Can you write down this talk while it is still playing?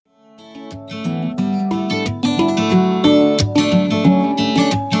Hi,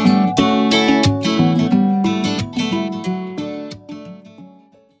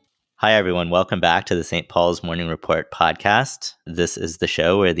 everyone. Welcome back to the St. Paul's Morning Report podcast. This is the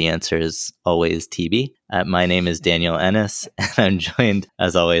show where the answer is always TB. My name is Daniel Ennis, and I'm joined,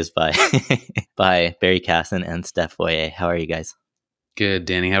 as always, by by Barry Casson and Steph Foyer. How are you guys? Good,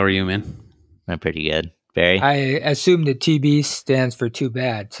 Danny. How are you, man? I'm pretty good. Barry? I assume that TB stands for too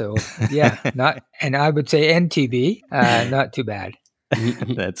bad. So, yeah, and I would say NTB, not too bad.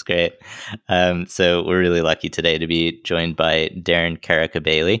 That's great. So we're really lucky today to be joined by Darren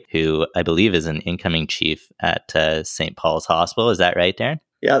Carrick-Bailey, who I believe is an incoming chief at St. Paul's Hospital. Is that right, Darren?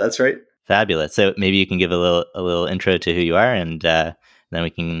 Yeah, that's right. Fabulous. So maybe you can give a little intro to who you are, and then we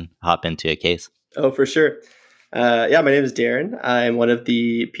can hop into a case. Oh, for sure. My name is Darren. I'm one of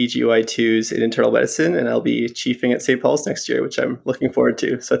the PGY2s in internal medicine, and I'll be chiefing at St. Paul's next year, which I'm looking forward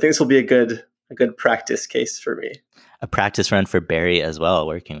to. So I think this will be a good practice case for me. A practice run for Barry as well,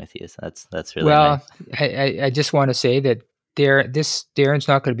 working with you. So that's really well. Nice. I just want to say that Darren's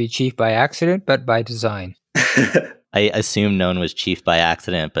not going to be chief by accident, but by design. I assume no one was chief by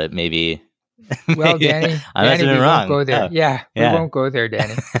accident, but maybe. Well, Danny, we won't go there. We won't go there,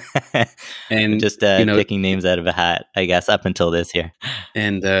 Danny. And just picking names out of a hat, I guess, up until this year.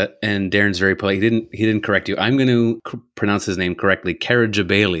 And Darren's very polite. He didn't correct you. I'm going to pronounce his name correctly,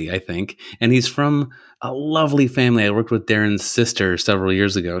 Carrick-Bailey, I think. And he's from a lovely family. I worked with Darren's sister several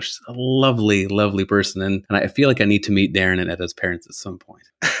years ago. She's a lovely, lovely person. And I feel like I need to meet Darren and his parents at some point.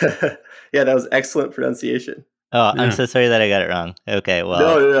 Yeah, that was excellent pronunciation. Oh, I'm so sorry that I got it wrong. Okay,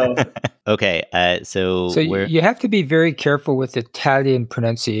 well. No. Okay, so you have to be very careful with Italian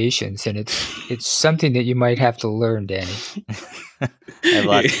pronunciations, and it's something that you might have to learn, Danny.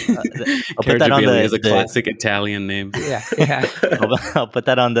 I'll put that on is a classic Italian name. Yeah. I'll put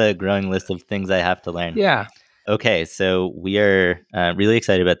that on the growing list of things I have to learn. Yeah. Okay, so we are really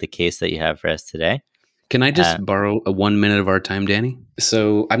excited about the case that you have for us today. Can I just borrow 1 minute of our time, Danny?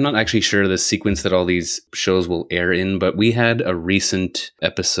 So I'm not actually sure the sequence that all these shows will air in, but we had a recent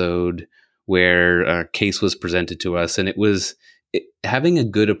episode where a case was presented to us, and having a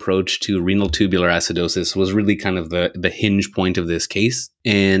good approach to renal tubular acidosis was really kind of the hinge point of this case.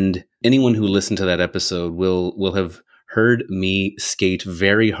 And anyone who listened to that episode will have heard me skate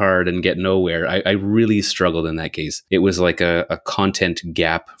very hard and get nowhere. I really struggled in that case. It was like a content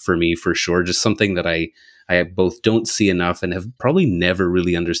gap for me, for sure. Just something that I both don't see enough and have probably never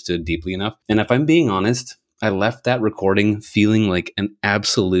really understood deeply enough. And if I'm being honest, I left that recording feeling like an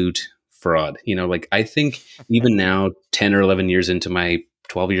absolute fraud. I think even now, 10 or 11 years into my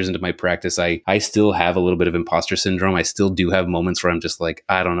 12 years into my practice, I still have a little bit of imposter syndrome. I still do have moments where I'm just like,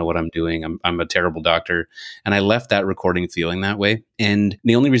 I don't know what I'm doing. I'm a terrible doctor. And I left that recording feeling that way. And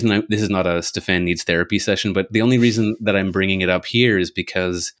the only reason this is not a Stefan Needs Therapy session, but the only reason that I'm bringing it up here is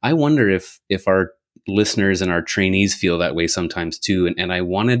because I wonder if our listeners and our trainees feel that way sometimes too. And I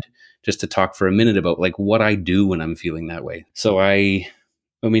wanted just to talk for a minute about like what I do when I'm feeling that way. So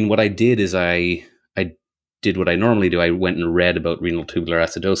what I did is I did what I normally do. I went and read about renal tubular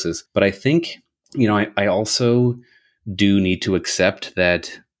acidosis. But I think, I also do need to accept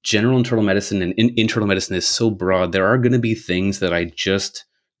that general internal medicine and internal medicine is so broad. There are going to be things that I just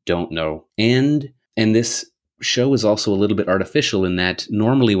don't know. And this show is also a little bit artificial in that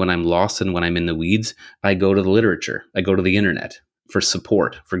normally when I'm lost and when I'm in the weeds, I go to the literature. I go to the internet for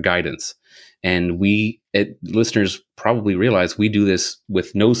support, for guidance. And listeners probably realize we do this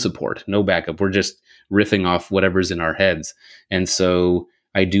with no support, no backup. We're just riffing off whatever's in our heads. And so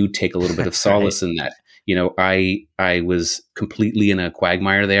I do take a little bit of solace in that. I was completely in a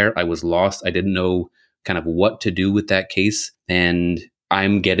quagmire there. I was lost. I didn't know kind of what to do with that case. And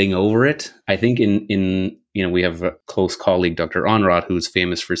I'm getting over it. I think we have a close colleague, Dr. Onrod, who's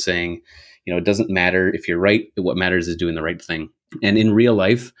famous for saying, it doesn't matter if you're right. What matters is doing the right thing. And in real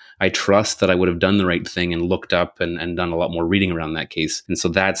life, I trust that I would have done the right thing and looked up and done a lot more reading around that case. And so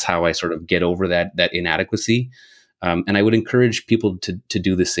that's how I sort of get over that inadequacy. And I would encourage people to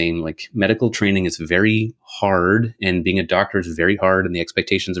do the same. Like, medical training is very hard, and being a doctor is very hard, and the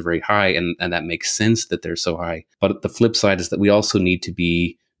expectations are very high. And that makes sense that they're so high. But the flip side is that we also need to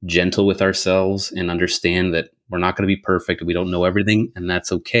be gentle with ourselves and understand that we're not going to be perfect. We don't know everything, and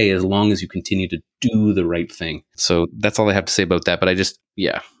that's okay as long as you continue to do the right thing. So that's all I have to say about that. But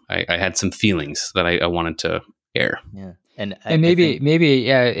I had some feelings that I wanted to air. Yeah. And maybe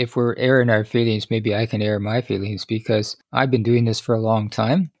if we're airing our feelings, maybe I can air my feelings, because I've been doing this for a long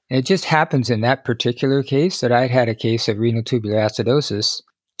time. And it just happens in that particular case that I'd had a case of renal tubular acidosis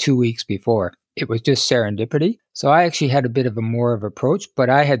 2 weeks before. it was just serendipity. So I actually had a bit of a more of approach, but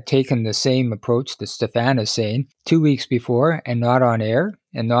I had taken the same approach that Stefan is saying 2 weeks before, and not on air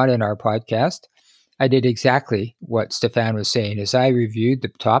and not in our podcast. I did exactly what Stefan was saying, is I reviewed the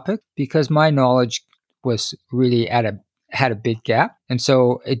topic because my knowledge was really had a big gap. And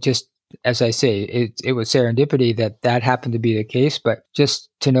so it just, as I say, it was serendipity that happened to be the case, but just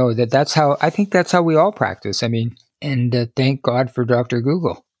to know that I think that's how we all practice. I mean, and thank God for Dr.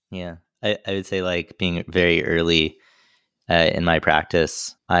 Google. Yeah. I would say, like, being very early in my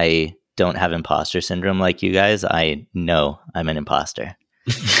practice, I don't have imposter syndrome like you guys. I know I'm an imposter.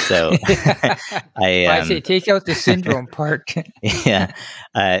 So I say take out the syndrome part. Yeah.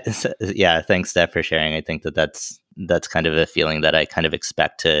 Thanks, Steph, for sharing. I think that's kind of a feeling that I kind of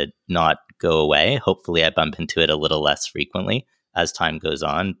expect to not go away. Hopefully I bump into it a little less frequently as time goes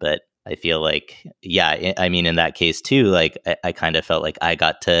on. But I feel like, I mean, in that case too, like I kind of felt like I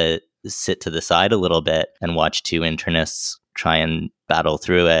got to sit to the side a little bit and watch two internists try and battle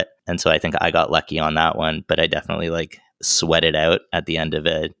through it. And so I think I got lucky on that one, but I definitely like sweat it out at the end of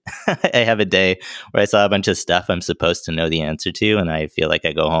it. I have a day where I saw a bunch of stuff I'm supposed to know the answer to, and I feel like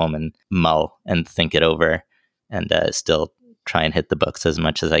I go home and mull and think it over and still try and hit the books as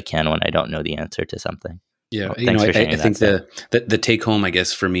much as I can when I don't know the answer to something. Yeah, well, I think the take home, I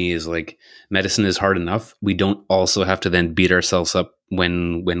guess, for me is like medicine is hard enough. We don't also have to then beat ourselves up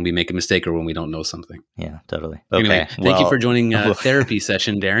when we make a mistake or when we don't know something. Yeah, totally. Okay. Anyway, thank you for joining therapy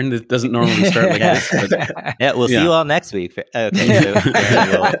session, Darren. It doesn't normally start like this. But, yeah, we'll see you all next week. Okay, so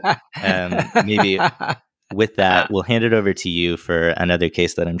Darren, maybe with that, we'll hand it over to you for another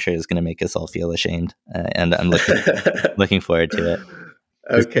case that I'm sure is going to make us all feel ashamed, and I'm looking forward to it.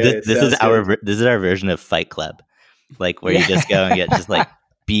 Okay, this is our version of Fight Club, like where you just go and get just like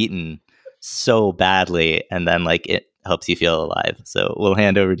beaten so badly, and then like it helps you feel alive. So we'll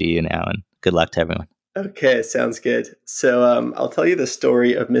hand over to you now, and good luck to everyone. Okay, sounds good. So I'll tell you the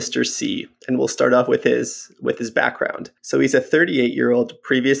story of Mr. C, and we'll start off with his background. So he's a 38-year-old,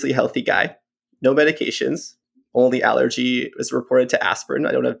 previously healthy guy, no medications, only allergy was reported to aspirin.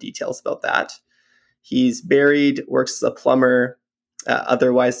 I don't have details about that. He's married, works as a plumber.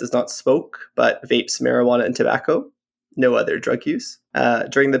 Otherwise does not smoke, but vapes marijuana and tobacco. No other drug use.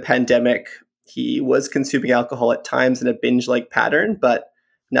 During the pandemic, he was consuming alcohol at times in a binge-like pattern, but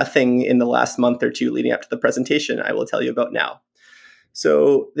nothing in the last month or two leading up to the presentation I will tell you about now.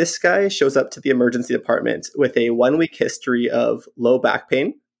 So this guy shows up to the emergency department with a 1-week history of low back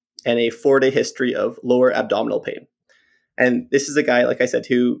pain and a 4-day history of lower abdominal pain. And this is a guy, like I said,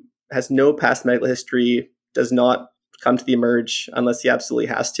 who has no past medical history, does not come to the emerge unless he absolutely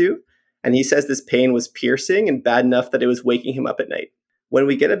has to. And he says this pain was piercing and bad enough that it was waking him up at night. When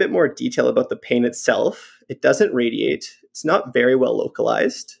we get a bit more detail about the pain itself, it doesn't radiate. It's not very well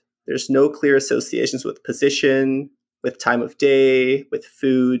localized. There's no clear associations with position, with time of day, with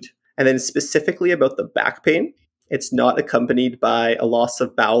food. And then specifically about the back pain, it's not accompanied by a loss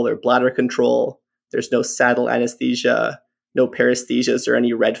of bowel or bladder control. There's no saddle anesthesia, no paresthesias or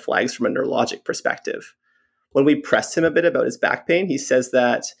any red flags from a neurologic perspective. When we pressed him a bit about his back pain, he says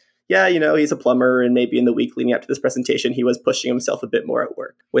that, he's a plumber and maybe in the week leading up to this presentation, he was pushing himself a bit more at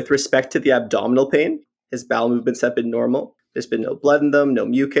work. With respect to the abdominal pain, his bowel movements have been normal. There's been no blood in them, no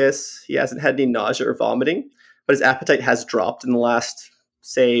mucus. He hasn't had any nausea or vomiting, but his appetite has dropped in the last,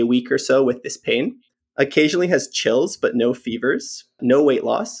 say, week or so with this pain. Occasionally has chills, but no fevers, no weight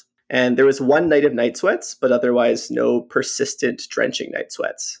loss. And there was 1 night of night sweats, but otherwise no persistent drenching night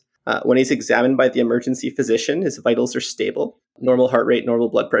sweats. When he's examined by the emergency physician, his vitals are stable. Normal heart rate, normal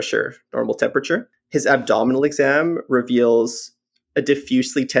blood pressure, normal temperature. His abdominal exam reveals a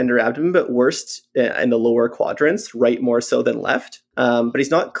diffusely tender abdomen, but worst in the lower quadrants, right more so than left. But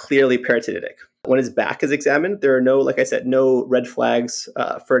he's not clearly peritonitic. When his back is examined, there are no, like I said, no red flags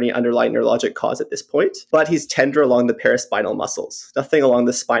for any underlying neurologic cause at this point. But he's tender along the paraspinal muscles, nothing along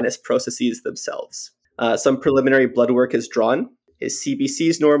the spinous processes themselves. Some preliminary blood work is drawn. His CBC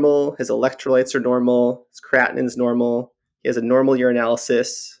is normal, his electrolytes are normal, his creatinine is normal, he has a normal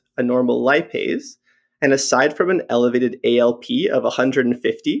urinalysis, a normal lipase, and aside from an elevated ALP of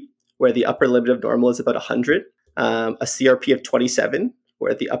 150, where the upper limit of normal is about 100, a CRP of 27,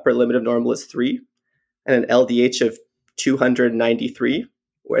 where the upper limit of normal is 3, and an LDH of 293,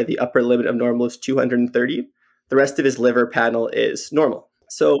 where the upper limit of normal is 230, the rest of his liver panel is normal.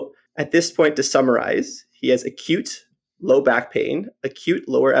 So at this point, to summarize, he has acute low back pain, acute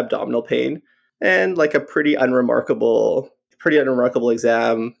lower abdominal pain, and like a pretty unremarkable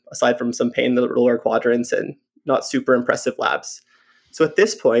exam, aside from some pain in the lower quadrants and not super impressive labs. So at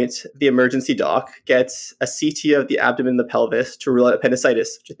this point, the emergency doc gets a CT of the abdomen and the pelvis to rule out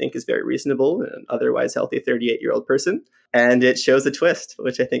appendicitis, which I think is very reasonable in an otherwise healthy 38-year-old person. And it shows a twist,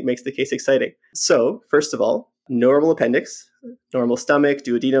 which I think makes the case exciting. So first of all, normal appendix, normal stomach,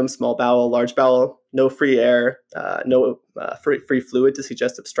 duodenum, small bowel, large bowel, no free air, no free fluid to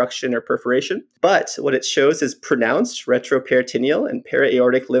suggest obstruction or perforation. But what it shows is pronounced retroperitoneal and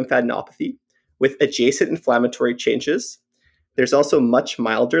para-aortic lymphadenopathy with adjacent inflammatory changes. There's also much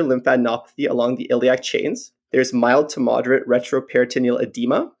milder lymphadenopathy along the iliac chains. There's mild to moderate retroperitoneal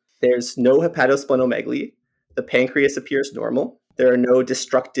edema. There's no hepatosplenomegaly. The pancreas appears normal. There are no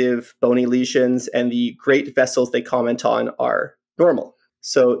destructive bony lesions, and the great vessels they comment on are normal.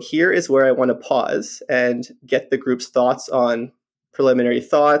 So here is where I want to pause and get the group's thoughts on preliminary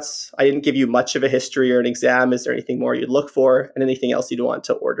thoughts. I didn't give you much of a history or an exam. Is there anything more you'd look for, and anything else you'd want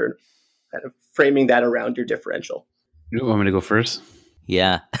to order? Kind of framing that around your differential. You want me to go first?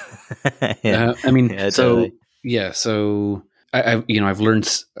 Yeah. Yeah, totally. So I've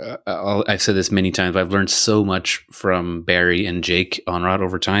learned. I've said this many times. But I've learned so much from Barry and Jake Onrot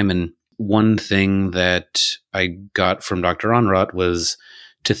over time, and one thing that I got from Dr. Onrot was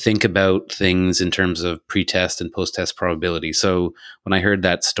to think about things in terms of pre-test and post-test probability. So when I heard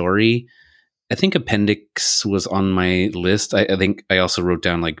that story, I think appendix was on my list. I think I also wrote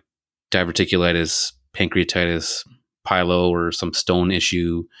down like diverticulitis, pancreatitis, pyelo, or some stone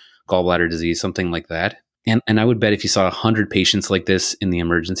issue, gallbladder disease, something like that. And I would bet if you saw 100 patients like this in the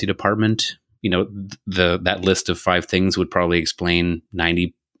emergency department, that list of 5 things would probably explain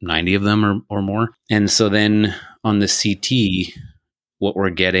 90 of them or more. And so then on the CT, what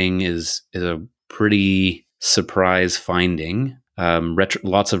we're getting is a pretty surprise finding.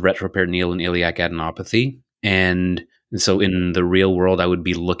 Lots of retroperitoneal and iliac adenopathy. And so in the real world, I would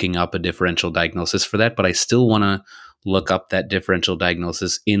be looking up a differential diagnosis for that, but I still want to look up that differential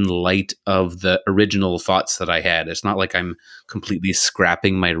diagnosis in light of the original thoughts that I had. It's not like I'm completely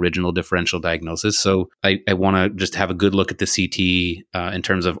scrapping my original differential diagnosis. So I want to just have a good look at the CT in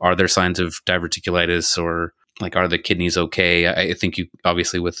terms of, are there signs of diverticulitis, or like, are the kidneys okay? I think you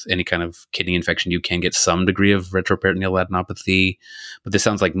obviously with any kind of kidney infection, you can get some degree of retroperitoneal adenopathy, but this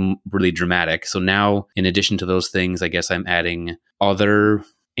sounds like really dramatic. So now, in addition to those things, I guess I'm adding other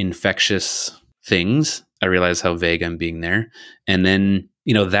infectious things. I realize how vague I'm being there. And then,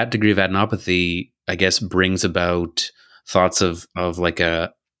 that degree of adenopathy, I guess, brings about thoughts of like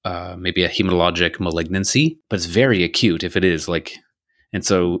maybe a hematologic malignancy, but it's very acute if it is like. And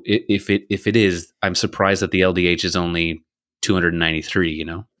so if it is, I'm surprised that the LDH is only 293,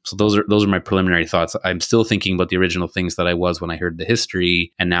 So those are my preliminary thoughts. I'm still thinking about the original things that I was when I heard the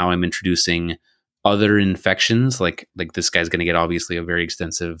history, and now I'm introducing other infections, like this guy's going to get obviously a very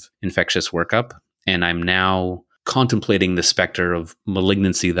extensive infectious workup, and I'm now contemplating the specter of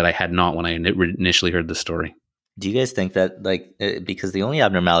malignancy that I had not when I initially heard the story. Do you guys think that, because the only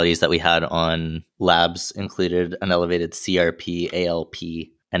abnormalities that we had on labs included an elevated CRP, ALP,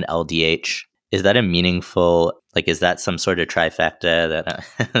 and LDH, is that a meaningful, is that some sort of trifecta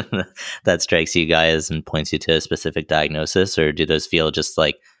that that strikes you guys and points you to a specific diagnosis, or do those feel just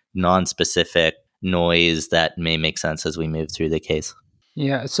like non-specific noise that may make sense as we move through the case?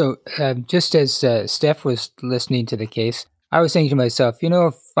 Yeah, so just as Steph was listening to the case, I was thinking to myself,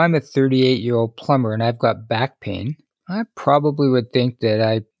 if I'm a 38-year-old plumber and I've got back pain, I probably would think that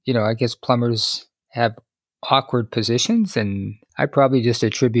I guess plumbers have awkward positions, and I probably just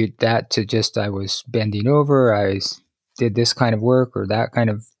attribute that to just I was bending over, I did this kind of work or that kind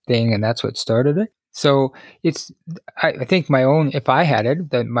of thing, and that's what started it. So I think if I had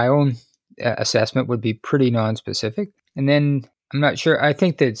it, that my own assessment would be pretty non-specific. And then I'm not sure. I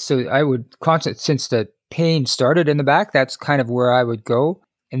think that, so I would since the pain started in the back, that's kind of where I would go.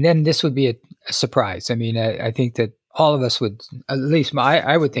 And then this would be a surprise. I mean, I think that all of us would, at least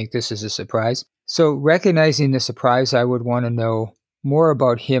I would think this is a surprise. So recognizing the surprise, I would want to know more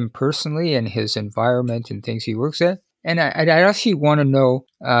about him personally and his environment and things he works at. And I'd actually want to know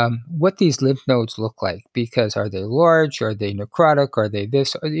what these lymph nodes look like, because are they large? Are they necrotic? Are they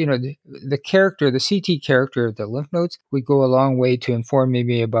this? The character, the CT character of the lymph nodes would go a long way to inform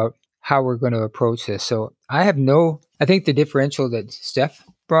me about how we're going to approach this. So I think the differential that Steph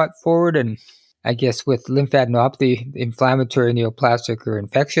brought forward, and I guess with lymphadenopathy, inflammatory, neoplastic, or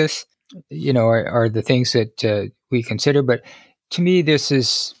infectious, are the things that we consider. But to me,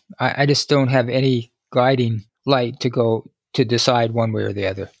 I just don't have any guiding light to go to decide one way or the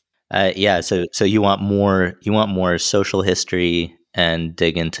other. So you want more social history and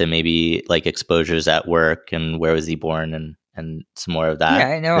dig into maybe like exposures at work and where was he born and and some more of that.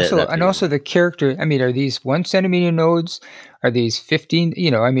 Yeah, and also the character. I mean, are these 1 centimeter nodes? Are these 15?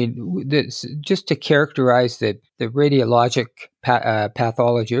 Just to characterize the radiologic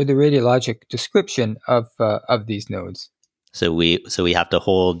pathology or the radiologic description of these nodes. So we have to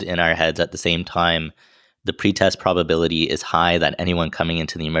hold in our heads at the same time. The pretest probability is high that anyone coming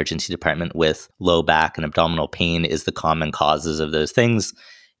into the emergency department with low back and abdominal pain is the common causes of those things.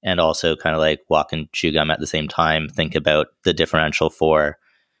 And also kind of like walk and chew gum at the same time, think about the differential for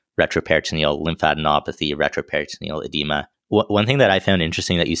retroperitoneal lymphadenopathy, retroperitoneal edema. One thing that I found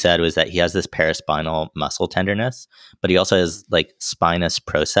interesting that you said was that he has this paraspinal muscle tenderness, but he also has like spinous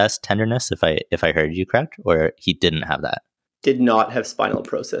process tenderness, if I heard you correct, or he didn't have that. Did not have spinal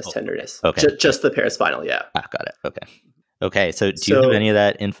process tenderness. Okay. Just the paraspinal, yeah. Got it. Okay. So do you have any of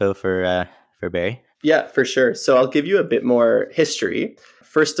that info for Barry? Yeah, for sure. So I'll give you a bit more history.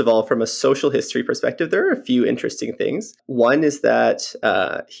 First of all, from a social history perspective, there are a few interesting things. One is that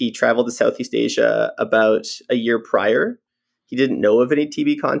he traveled to Southeast Asia about a year prior. He didn't know of any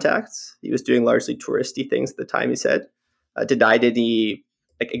TB contacts. He was doing largely touristy things at the time, he said. Denied any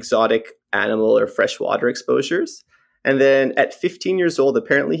like exotic animal or freshwater exposures. And then at 15 years old,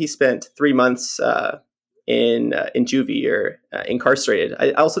 apparently he spent 3 months in juvie or incarcerated.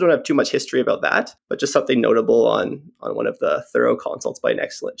 I also don't have too much history about that, but just something notable on one of the thorough consults by an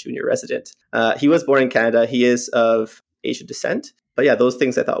excellent junior resident. He was born in Canada. He is of Asian descent. But yeah, those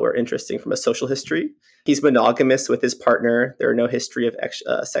things I thought were interesting from a social history. He's monogamous with his partner. There are no history of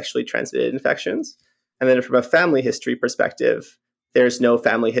sexually transmitted infections. And then from a family history perspective, there's no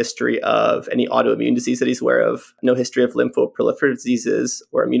family history of any autoimmune disease that he's aware of, no history of lymphoproliferative diseases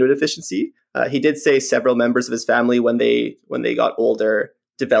or immunodeficiency. He did say several members of his family, when they got older,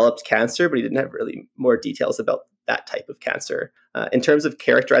 developed cancer, but he didn't have really more details about that type of cancer. In terms of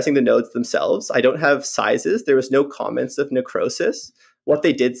characterizing the nodes themselves, I don't have sizes. There was no comments of necrosis. What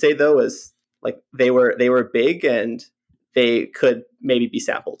they did say, though, is like they were big and they could maybe be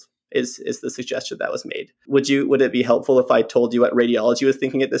sampled. Is the suggestion that was made. Would it be helpful if I told you what radiology was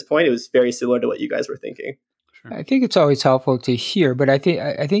thinking at this point? It was very similar to what you guys were thinking. Sure. I think it's always helpful to hear, but I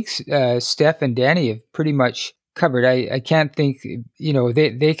think Steph and Danny have pretty much covered. I can't think,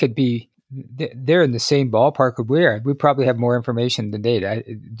 they could be, they're in the same ballpark of where we probably have more information than they.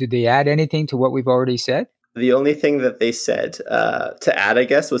 Did they add anything to what we've already said? The only thing that they said to add, I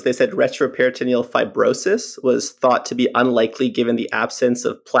guess, was they said retroperitoneal fibrosis was thought to be unlikely given the absence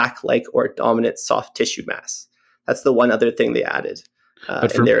of plaque-like or dominant soft tissue mass. That's the one other thing they added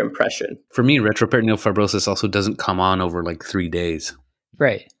in their impression. For me, retroperitoneal fibrosis also doesn't come on over like 3 days.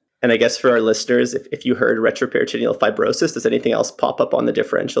 Right. And I guess for our listeners, if you heard retroperitoneal fibrosis, does anything else pop up on the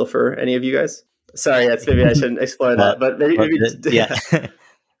differential for any of you guys? Sorry, maybe I shouldn't explore that, but maybe yeah.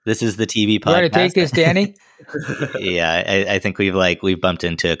 This is the TB podcast. You want to take this, Danny? Yeah, I think we've bumped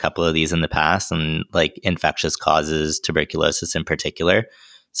into a couple of these in the past, and like infectious causes, tuberculosis in particular,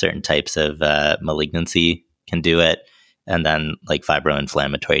 certain types of malignancy can do it, and then like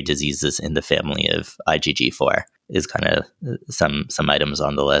fibroinflammatory diseases in the family of IgG4 is kind of some items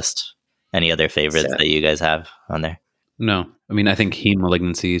on the list. Any other favorites that you guys have on there? No, I mean I think heme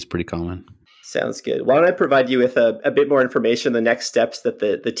malignancy is pretty common. Sounds good. Why don't I provide you with a bit more information, the next steps that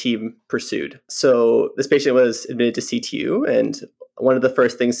the team pursued. So this patient was admitted to CTU, and one of the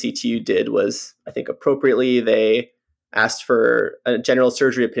first things CTU did was, I think appropriately, they asked for a general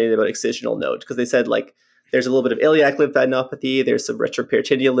surgery opinion about excisional node, because they said, like, there's a little bit of iliac lymphadenopathy, there's some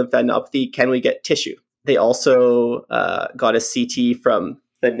retroperitoneal lymphadenopathy, can we get tissue? They also got a CT from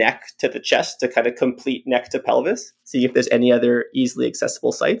the neck to the chest to kind of complete neck to pelvis, see if there's any other easily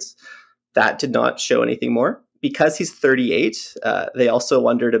accessible sites. That did not show anything more. Because he's 38, they also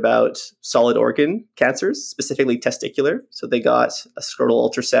wondered about solid organ cancers, specifically testicular. So they got a scrotal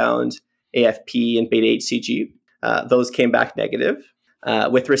ultrasound, AFP, and beta HCG. Those came back negative.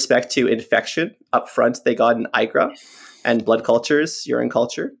 With respect to infection, up front, they got an IGRA and blood cultures, urine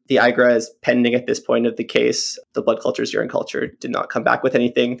culture. The IGRA is pending at this point of the case. The blood cultures, urine culture did not come back with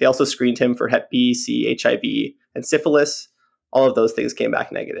anything. They also screened him for Hep B, C, HIV, and syphilis. All of those things came back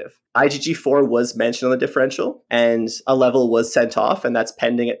negative. IgG4 was mentioned on the differential, and a level was sent off, and that's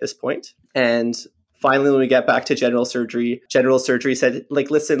pending at this point. And finally, when we get back to general surgery said, like,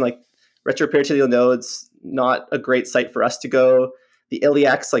 listen, like, retroperitoneal nodes, not a great site for us to go. The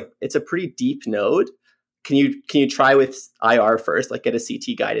iliac's, like, it's a pretty deep node. Can you try with IR first, like get a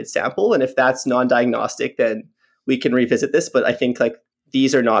CT guided sample? And if that's non-diagnostic, then we can revisit this. But I think like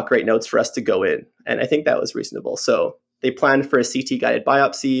these are not great nodes for us to go in. And I think that was reasonable. So they planned for a CT guided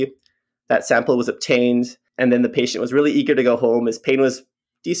biopsy. That sample was obtained. And then the patient was really eager to go home. His pain was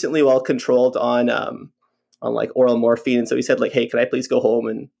decently well controlled on like oral morphine. And so he said like, hey, can I please go home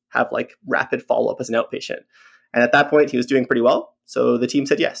and have like rapid follow-up as an outpatient? And at that point, he was doing pretty well. So the team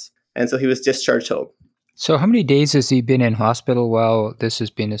said yes. And so he was discharged home. So how many days has he been in hospital while this has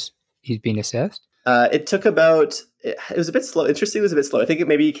been he's been assessed? It took about, it was a bit slow. Interesting, it was a bit slow. I think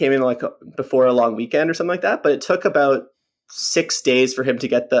maybe he came in like before a long weekend or something like that, but it took about 6 days for him to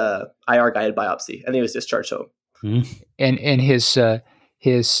get the IR guided biopsy, and he was discharged home. And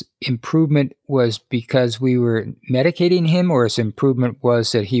his improvement was because we were medicating him, or his improvement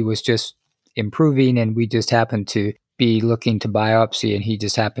was that he was just improving and we just happened to be looking to biopsy and he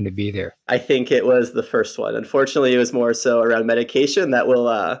just happened to be there? I think it was the first one. Unfortunately, it was more so around medication that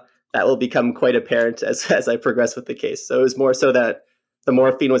will become quite apparent as I progress with the case. So it was more so that the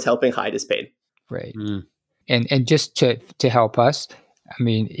morphine was helping hide his pain. Right. And just to help us, I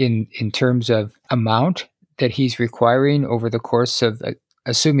mean, in terms of amount that he's requiring over the course of,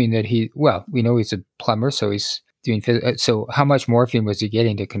 assuming that we know he's a plumber, so he's doing, so how much morphine was he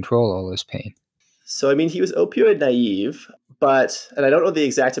getting to control all this pain? So, I mean, he was opioid naive, and I don't know the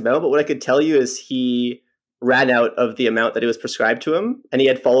exact amount, but what I could tell you is he ran out of the amount that it was prescribed to him, and he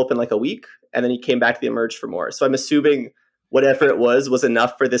had follow-up in like a week, and then he came back to the Emerge for more. So I'm assuming whatever it was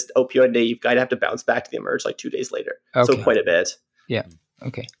enough for this opioid naive guy to have to bounce back to the Emerge like 2 days later. Okay. So quite a bit. Yeah.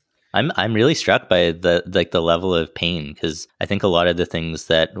 Okay. I'm really struck by the level of pain, because I think a lot of the things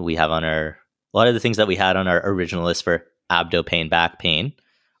that we had on our original list for abdo pain, back pain,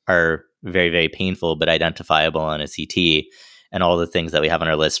 are very, very painful but identifiable on a CT, and all the things that we have on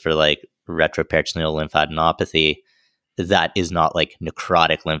our list for like retroperitoneal lymphadenopathy, that is not like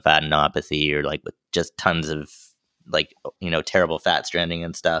necrotic lymphadenopathy or like with just tons of like, terrible fat stranding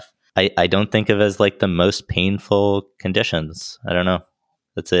and stuff. I don't think of as like the most painful conditions. I don't know.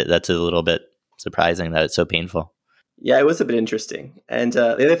 That's a little bit surprising that it's so painful. Yeah, it was a bit interesting. And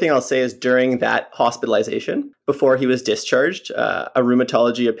the other thing I'll say is during that hospitalization, before he was discharged, a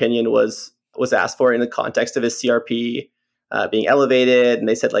rheumatology opinion was asked for in the context of his CRP being elevated. And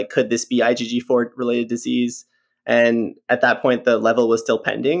they said, like, could this be IgG4 related disease? And at that point, the level was still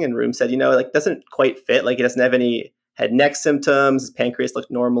pending. And Rheum said, doesn't quite fit. Like, he doesn't have any head neck symptoms. His pancreas looked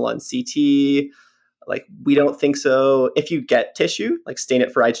normal on CT. Like, we don't think so. If you get tissue, like, stain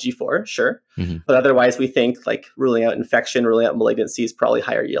it for IgG4, sure. Mm-hmm. But otherwise, we think like ruling out infection, ruling out malignancy is probably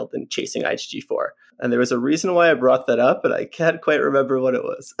higher yield than chasing IgG4. And there was a reason why I brought that up, but I can't quite remember what it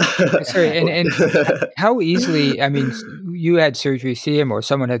was. Sorry, and how easily, I mean, you had surgery see him, or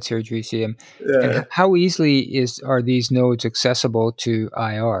someone had surgery see him. Yeah. And how easily are these nodes accessible to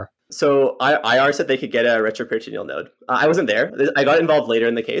IR? So IR said they could get a retroperitoneal node. I wasn't there. I got involved later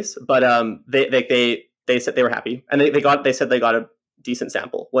in the case, but they said they were happy, and they said they got a decent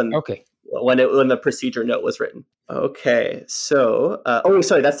sample when the procedure note was written. Okay, so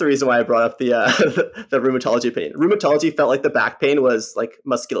sorry, that's the reason why I brought up the the rheumatology opinion. Rheumatology felt like the back pain was like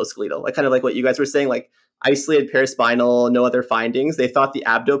musculoskeletal, like kind of like what you guys were saying, like isolated paraspinal, no other findings. They thought the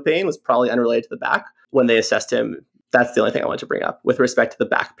abdo pain was probably unrelated to the back when they assessed him. That's the only thing I wanted to bring up with respect to the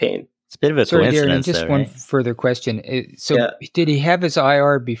back pain. It's a bit of a coincidence. Darren, just one further question. Did he have his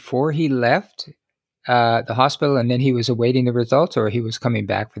IR before he left the hospital, and then he was awaiting the results, or he was coming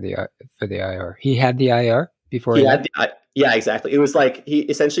back for the IR? He had the IR before he left? Yeah, exactly. It was like he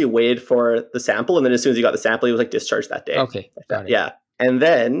essentially waited for the sample, and then as soon as he got the sample, he was like discharged that day. Okay, got it. Yeah. And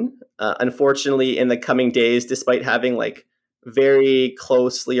then, unfortunately, in the coming days, despite having like very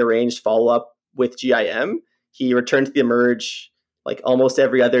closely arranged follow-up with GIM, he returned to the Emerge like almost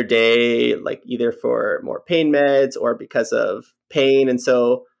every other day, like either for more pain meds or because of pain. And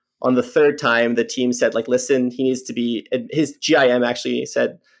so on the third time, the team said, like, listen, his GIM actually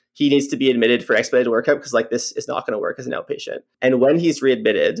said he needs to be admitted for expedited workup because like this is not going to work as an outpatient. And when he's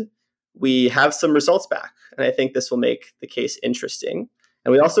readmitted, we have some results back. And I think this will make the case interesting.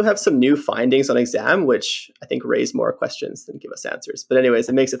 And we also have some new findings on exam, which I think raise more questions than give us answers. But anyways,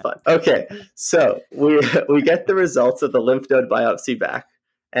 it makes it fun. Okay, so we get the results of the lymph node biopsy back.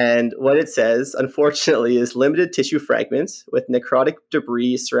 And what it says, unfortunately, is limited tissue fragments with necrotic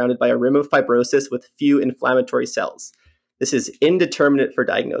debris surrounded by a rim of fibrosis with few inflammatory cells. This is indeterminate for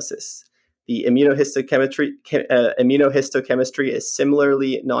diagnosis. The immunohistochemistry is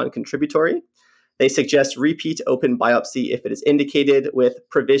similarly non-contributory. They suggest repeat open biopsy if it is indicated, with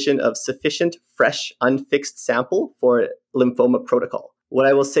provision of sufficient fresh unfixed sample for lymphoma protocol. What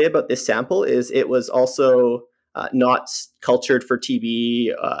I will say about this sample is it was also not cultured for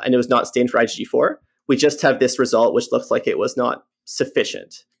TB and it was not stained for IgG4. We just have this result, which looks like it was not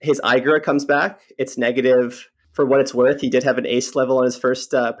sufficient. His IGRA comes back. It's negative. For what it's worth, he did have an ACE level on his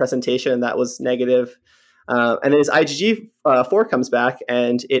first presentation, and that was negative. And then his IgG4 comes back,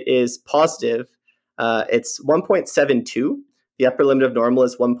 and it is positive It's 1.72. The upper limit of normal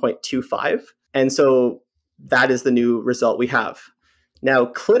is 1.25. And so that is the new result we have. Now,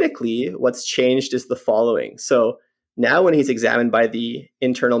 clinically, what's changed is the following. So now when he's examined by the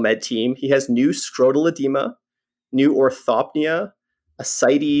internal med team, he has new scrotal edema, new orthopnea,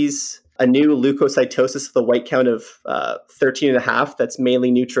 ascites, a new leukocytosis with a white count of 13.5 that's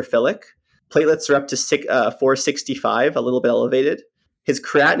mainly neutrophilic. Platelets are up to 465, a little bit elevated. His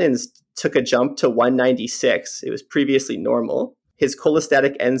creatinines took a jump to 196. It was previously normal. His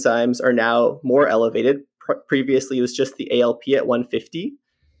cholestatic enzymes are now more elevated. Previously, it was just the ALP at 150.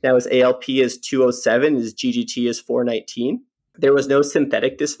 Now his ALP is 207, his GGT is 419. There was no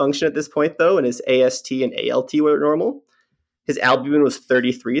synthetic dysfunction at this point, though, and his AST and ALT were normal. His albumin was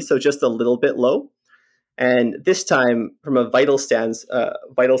 33, so just a little bit low. And this time, from a vital signs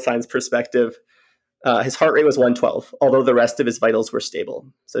perspective, his heart rate was 112, although the rest of his vitals were stable.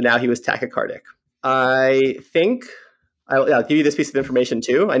 So now he was tachycardic. I think I'll give you this piece of information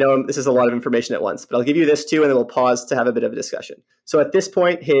too. I know this is a lot of information at once, but I'll give you this too, and then we'll pause to have a bit of a discussion. So at this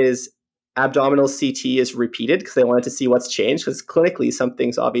point, his abdominal CT is repeated because they wanted to see what's changed, because clinically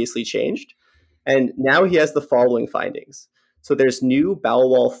something's obviously changed. And now he has the following findings. So there's new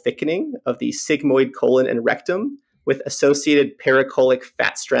bowel wall thickening of the sigmoid colon and rectum with associated pericolic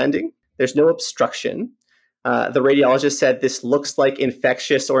fat stranding. There's no obstruction. The radiologist said this looks like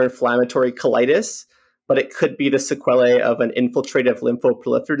infectious or inflammatory colitis, but it could be the sequelae of an infiltrative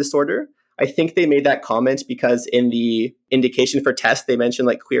lymphoproliferative disorder. I think they made that comment because in the indication for test, they mentioned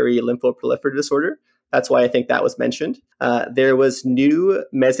like query lymphoproliferative disorder. That's why I think that was mentioned. There was new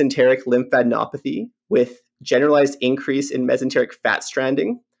mesenteric lymphadenopathy with generalized increase in mesenteric fat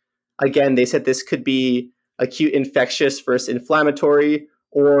stranding. Again, they said this could be acute infectious versus inflammatory,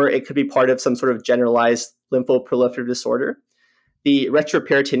 or it could be part of some sort of generalized lymphoproliferative disorder. The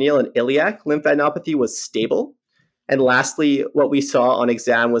retroperitoneal and iliac lymphadenopathy was stable. And lastly, what we saw on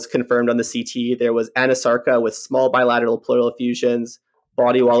exam was confirmed on the CT. There was anasarca with small bilateral pleural effusions,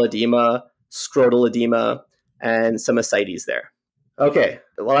 body wall edema, scrotal edema, and some ascites there. Okay,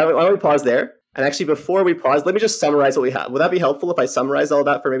 well, why don't we pause there? And actually, before we pause, let me just summarize what we have. Would that be helpful if I summarize all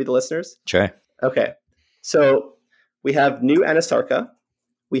that for maybe the listeners? Sure. Okay, so we have new anasarca.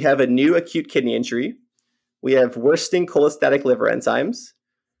 We have a new acute kidney injury. We have worsening cholestatic liver enzymes.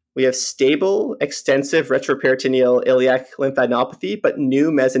 We have stable, extensive retroperitoneal iliac lymphadenopathy, but new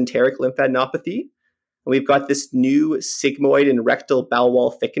mesenteric lymphadenopathy. And we've got this new sigmoid and rectal bowel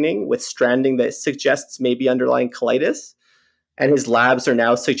wall thickening with stranding that suggests maybe underlying colitis. And his labs are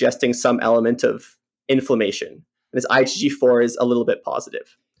now suggesting some element of inflammation. And his IgG4 is a little bit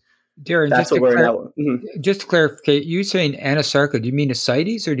positive. Darren, That's what we're now. Just to clarify, you saying anasarca, do you mean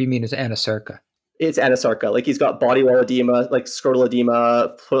ascites or do you mean as anasarca? It's anasarca. Like he's got body wall edema, like scrotal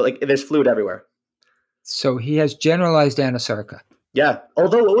edema, like there's fluid everywhere. So he has generalized anasarca. Yeah.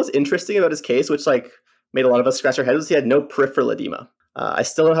 Although what was interesting about his case, which like made a lot of us scratch our heads, was he had no peripheral edema. I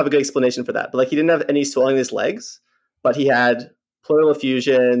still don't have a good explanation for that. But like he didn't have any swelling in his legs, but he had pleural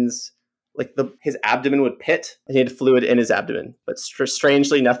effusions, like his abdomen would pit, and he had fluid in his abdomen, but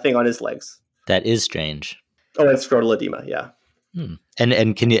strangely nothing on his legs. That is strange. Oh, and scrotal edema, yeah.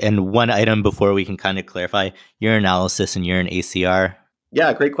 And can you, and one item before we can kind of clarify, urinalysis and urine ACR?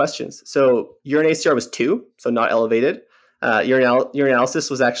 Yeah, great questions. So urine ACR was 2, so not elevated.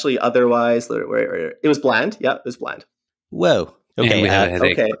 Urinalysis was actually otherwise, it was bland. Yeah, it was bland. Whoa. Okay. And we had a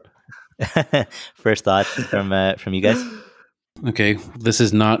headache. Okay. First thought from you guys? Okay, this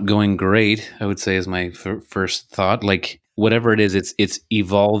is not going great, I would say, is my first thought. Like, whatever it is, it's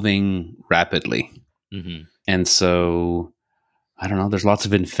evolving rapidly. Mm-hmm. And so, I don't know, there's lots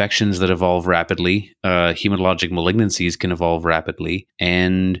of infections that evolve rapidly. Hematologic malignancies can evolve rapidly.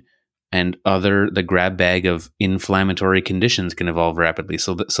 And the grab bag of inflammatory conditions can evolve rapidly.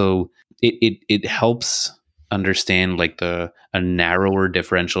 So it helps understand like a narrower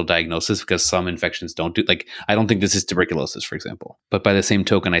differential diagnosis, because some infections don't do, like, I don't think this is tuberculosis, for example, but by the same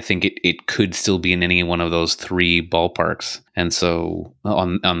token, I think it could still be in any one of those 3 ballparks. And so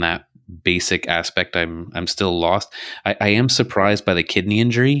on that basic aspect, I'm still lost. I am surprised by the kidney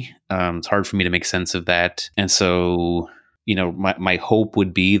injury. It's hard for me to make sense of that. And so, you know, my hope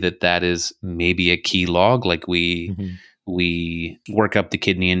would be that is maybe a key log, like we work up the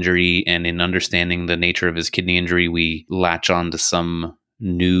kidney injury, and in understanding the nature of his kidney injury, we latch on to some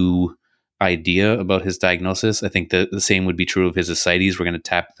new idea about his diagnosis. I think the same would be true of his ascites. We're going to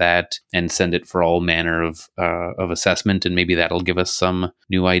tap that and send it for all manner of assessment, and maybe that'll give us some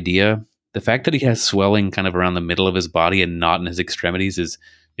new idea. The fact that he has swelling kind of around the middle of his body and not in his extremities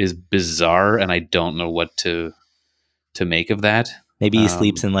is bizarre, and I don't know what to make of that. Maybe he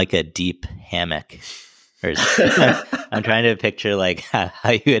sleeps in like a deep hammock. Or I'm trying to picture like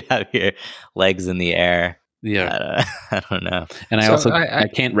how you would have your legs in the air. Yeah. I don't know. And I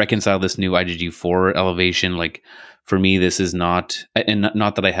can't reconcile this new IgG4 elevation. Like for me, this is not, and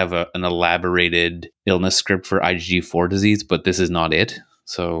not that I have an elaborated illness script for IgG4 disease, but this is not it.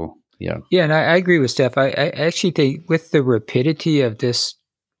 So yeah. Yeah, and I agree with Steph. I actually think with the rapidity of this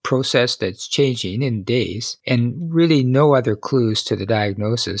process that's changing in days, and really no other clues to the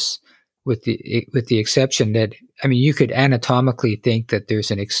diagnosis, with the exception that, I mean, you could anatomically think that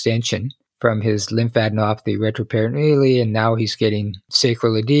there's an extension from his lymphadenopathy retroperitoneally, and now he's getting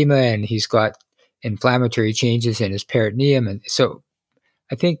sacral edema, and he's got inflammatory changes in his peritoneum, and so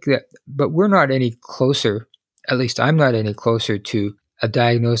I think that, but we're not any closer. At least I'm not any closer to a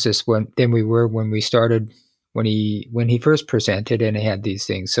diagnosis than we were when we started, when he first presented and had these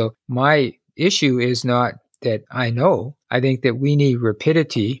things. So my issue is not that I know. I think that we need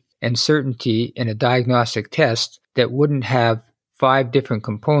rapidity and certainty in a diagnostic test that wouldn't have 5 different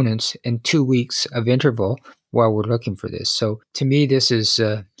components and 2 weeks of interval while we're looking for this. So to me, this is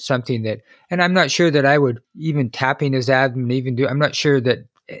something that, and I'm not sure that I would even tapping his abdomen I'm not sure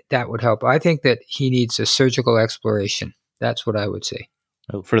that would help. I think that he needs a surgical exploration. That's what I would say.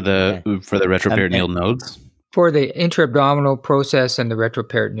 For the retroperitoneal nodes? For the intra-abdominal process and the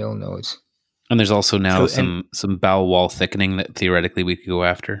retroperitoneal nodes. And there's also now some bowel wall thickening that theoretically we could go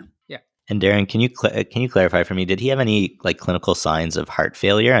after. Yeah. And Darren, can you clarify for me, did he have any like clinical signs of heart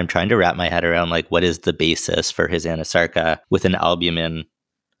failure? I'm trying to wrap my head around like what is the basis for his anasarca with an albumin.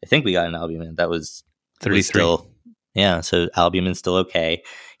 I think we got an albumin that was 33. So albumin's still okay.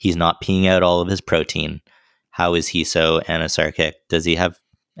 He's not peeing out all of his protein. How is he so anasarchic? Does he have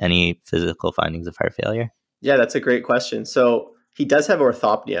any physical findings of heart failure? Yeah, that's a great question. So he does have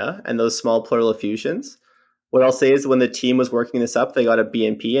orthopnea and those small pleural effusions. What I'll say is when the team was working this up, they got a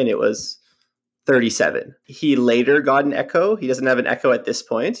BNP and it was 37. He later got an echo. He doesn't have an echo at this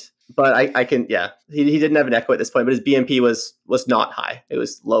point, but he didn't have an echo at this point, but his BNP was not high. It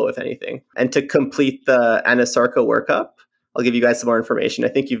was low, if anything. And to complete the anasarca workup, I'll give you guys some more information. I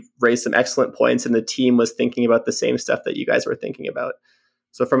think you've raised some excellent points, and the team was thinking about the same stuff that you guys were thinking about.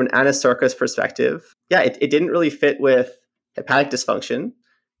 So from an anasarca's perspective, it didn't really fit with hepatic dysfunction,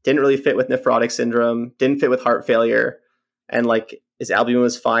 didn't really fit with nephrotic syndrome, didn't fit with heart failure, and like his albumin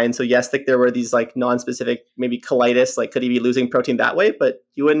was fine. So yes, like there were these like non-specific, maybe colitis, like could he be losing protein that way? But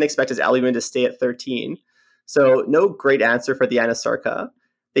you wouldn't expect his albumin to stay at 13. So no great answer for the anasarca.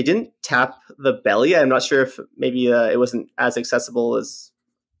 They didn't tap the belly. I'm not sure if maybe it wasn't as accessible as,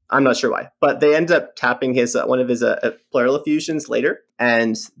 I'm not sure why, but they ended up tapping his one of his pleural effusions later,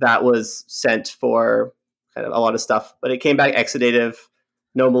 and that was sent for kind of a lot of stuff, but it came back exudative,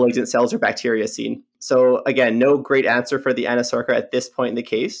 no malignant cells or bacteria seen. So again, no great answer for the anasarca at this point in the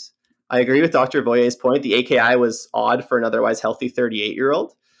case. I agree with Dr. Voyer's point. The AKI was odd for an otherwise healthy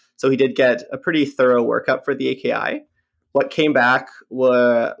 38-year-old. So he did get a pretty thorough workup for the AKI. What came back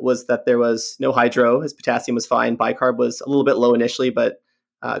was that there was no hydro. His potassium was fine. Bicarb was a little bit low initially, but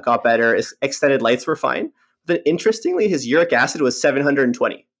got better. His extended lights were fine. But interestingly, his uric acid was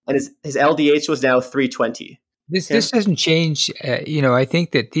 720, and his LDH was now 320. This doesn't change. I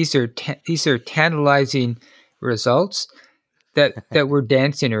think that these are tantalizing results that we're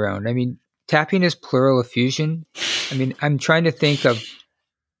dancing around. I mean, tapping his pleural effusion. I mean, I'm trying to think of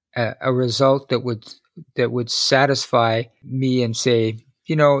a result that would satisfy me and say,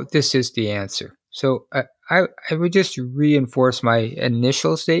 this is the answer. So I would just reinforce my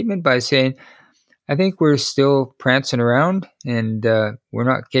initial statement by saying, I think we're still prancing around and we're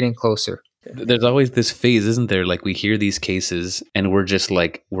not getting closer. There's always this phase, isn't there? Like we hear these cases and we're just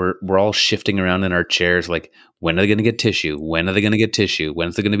like, we're all shifting around in our chairs. Like, when are they going to get tissue? When are they going to get tissue?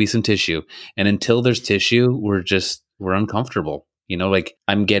 When's there going to be some tissue? And until there's tissue, we're uncomfortable. Like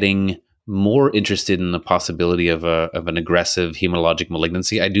I'm getting more interested in the possibility of an aggressive hematologic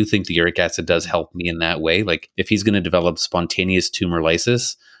malignancy. I do think the uric acid does help me in that way. Like if he's going to develop spontaneous tumor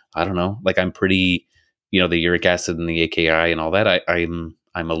lysis, I don't know. Like I'm pretty, the uric acid and the AKI and all that.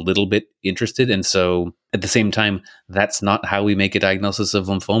 I'm a little bit interested. And so at the same time, that's not how we make a diagnosis of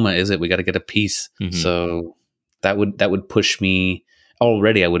lymphoma, is it? We got to get a piece. Mm-hmm. So that would push me.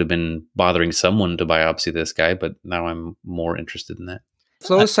 Already I would have been bothering someone to biopsy this guy, but now I'm more interested in that.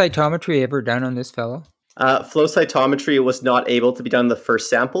 Flow cytometry ever done on this fellow? Flow cytometry was not able to be done on the first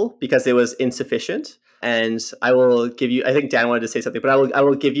sample because it was insufficient. And I will give you, I think Dan wanted to say something, but I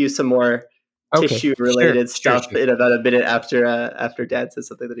will give you some more Okay, tissue related stuff sure. in about a minute after Dad says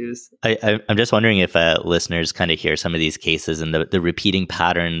something that he was. I'm just wondering if listeners kind of hear some of these cases and the repeating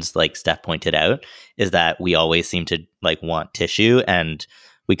patterns, like Steph pointed out, is that we always seem to like want tissue, and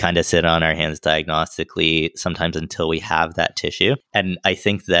we kind of sit on our hands diagnostically sometimes until we have that tissue. And I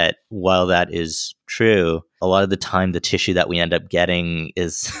think that while that is true, a lot of the time the tissue that we end up getting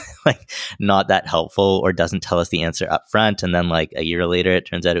is like not that helpful or doesn't tell us the answer up front. And then like a year later, it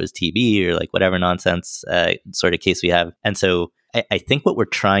turns out it was TB or like whatever nonsense sort of case we have. And so I think what we're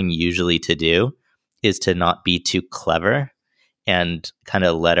trying usually to do is to not be too clever and kind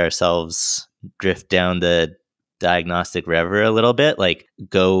of let ourselves drift down the diagnostic river a little bit, like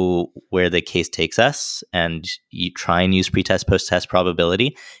go where the case takes us, and you try and use pretest post-test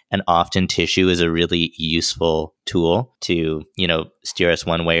probability. And often tissue is a really useful tool to, steer us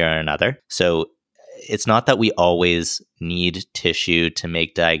one way or another. So it's not that we always need tissue to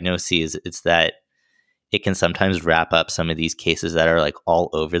make diagnoses. It's that it can sometimes wrap up some of these cases that are like all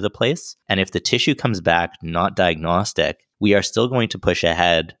over the place. And if the tissue comes back not diagnostic, we are still going to push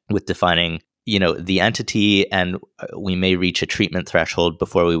ahead with defining the entity, and we may reach a treatment threshold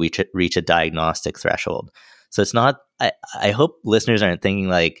before we reach a diagnostic threshold. So it's not, I hope listeners aren't thinking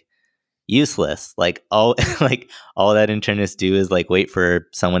like useless, like all that internists do is like wait for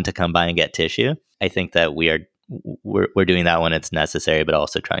someone to come by and get tissue. I think that we're doing that when it's necessary, but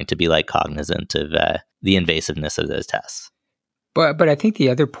also trying to be like cognizant of the invasiveness of those tests. But I think the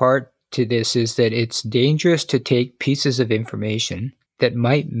other part to this is that it's dangerous to take pieces of information that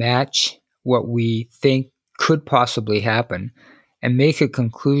might match what we think could possibly happen and make a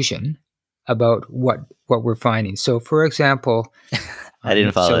conclusion about what we're finding. So, for example, I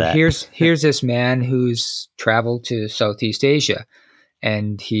didn't follow that. Here's this man who's traveled to Southeast Asia,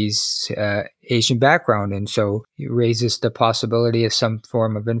 and he's Asian background, and so he raises the possibility of some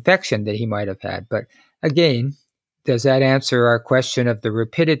form of infection that he might have had. But again, does that answer our question of the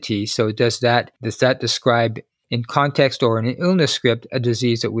rapidity? So does that describe in context or in an illness script a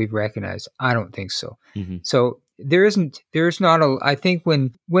disease that we've recognized? I don't think so. Mm-hmm. So I think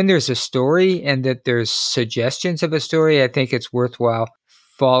when there's a story and that there's suggestions of a story, I think it's worthwhile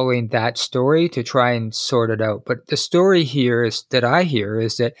following that story to try and sort it out. But the story here is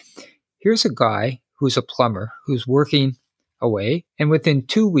that here's a guy who's a plumber who's working away, and within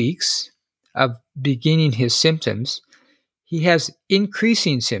 2 weeks of beginning his symptoms, he has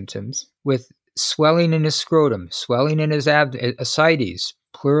increasing symptoms with swelling in his scrotum, swelling in his ascites,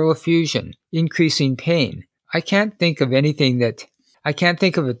 pleural effusion, increasing pain. I can't think of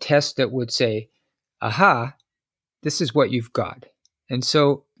a test that would say, aha, this is what you've got. And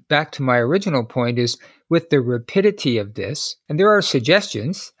so back to my original point is with the rapidity of this, and there are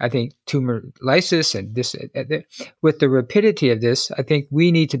suggestions, I think tumor lysis and this, with the rapidity of this, I think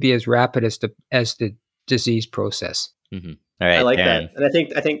we need to be as rapid as the disease process. Mm-hmm. All right, I like Aaron. that. And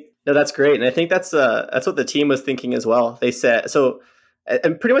I think no, that's great. And I think that's what the team was thinking as well. They said, so,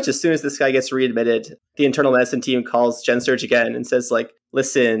 and pretty much as soon as this guy gets readmitted, the internal medicine team calls GenSurge again and says like,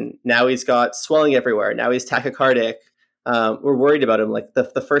 listen, now he's got swelling everywhere. Now he's tachycardic. We're worried about him. Like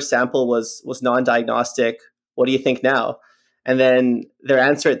the first sample was non-diagnostic. What do you think now? And then their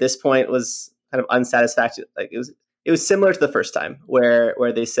answer at this point was kind of unsatisfactory. Like it was similar to the first time where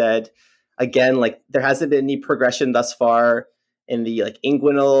they said, again, like there hasn't been any progression thus far in the like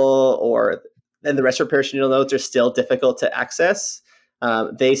inguinal or then the retroperitoneal nodes are still difficult to access.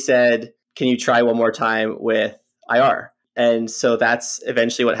 They said, can you try one more time with IR? And so that's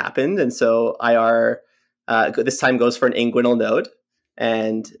eventually what happened. And so IR this time goes for an inguinal node.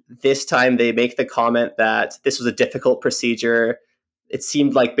 And this time they make the comment that this was a difficult procedure. It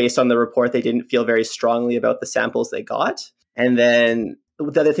seemed like based on the report, they didn't feel very strongly about the samples they got. And then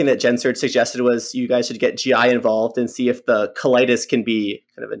the other thing that GenSurge suggested was you guys should get GI involved and see if the colitis can be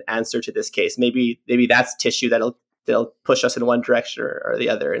kind of an answer to this case. Maybe that's tissue that'll push us in one direction or the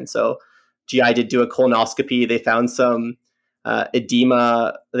other. And so GI did do a colonoscopy. They found some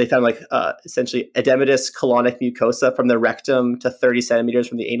edema. They found essentially edematous colonic mucosa from the rectum to 30 centimeters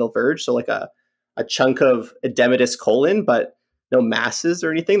from the anal verge. So like a chunk of edematous colon, but no masses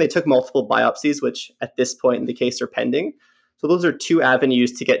or anything. They took multiple biopsies, which at this point in the case are pending. So those are two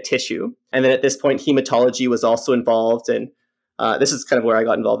avenues to get tissue. And then at this point, hematology was also involved. And this is kind of where I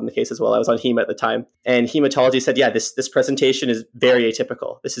got involved in the case as well. I was on heme at the time. And hematology said, yeah, this presentation is very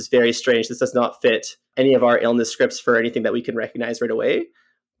atypical. This is very strange. This does not fit any of our illness scripts for anything that we can recognize right away.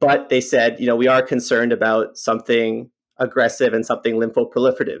 But they said, we are concerned about something aggressive and something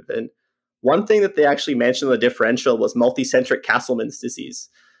lymphoproliferative. And one thing that they actually mentioned in the differential was multicentric Castleman's disease,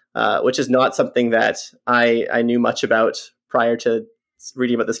 which is not something that I knew much about prior to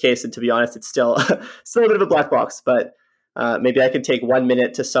reading about this case, and to be honest, it's still still a bit of a black box. But maybe I could take 1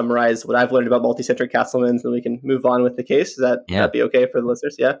 minute to summarize what I've learned about multicentric Castlemans, and we can move on with the case. That be okay for the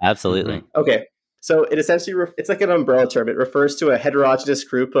listeners? Yeah, absolutely. Mm-hmm. Okay. So it essentially, it's like an umbrella term. It refers to a heterogeneous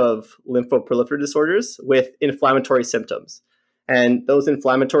group of lymphoproliferative disorders with inflammatory symptoms. And those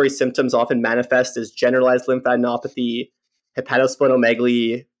inflammatory symptoms often manifest as generalized lymphadenopathy,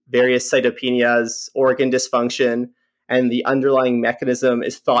 hepatosplenomegaly, various cytopenias, organ dysfunction, and the underlying mechanism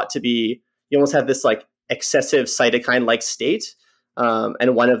is thought to be, you almost have this like excessive cytokine-like state.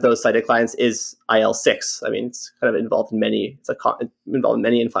 And one of those cytokines is IL-6. I mean, it's kind of involved in many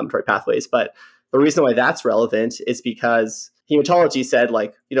inflammatory pathways, but the reason why that's relevant is because hematology said,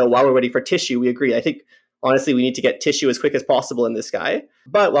 like, while we're waiting for tissue, we agree. I think, honestly, we need to get tissue as quick as possible in this guy.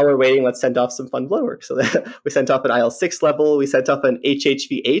 But while we're waiting, let's send off some fun blood work. So we sent off an IL-6 level. We sent off an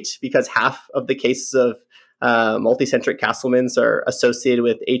HHV8 because half of the cases of multicentric Castlemans are associated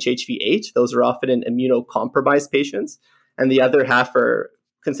with HHV8. Those are often in immunocompromised patients. And the other half are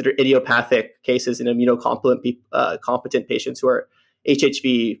considered idiopathic cases in immunocompetent patients who are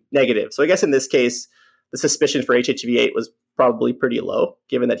HHV negative. So I guess in this case, the suspicion for HHV8 was probably pretty low,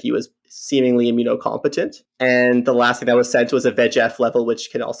 given that he was seemingly immunocompetent. And the last thing that was sent was a VEGF level, which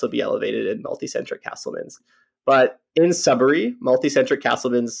can also be elevated in multicentric Castlemans. But in summary, multicentric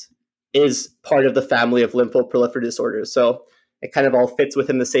Castlemans is part of the family of lymphoproliferative disorders. So it kind of all fits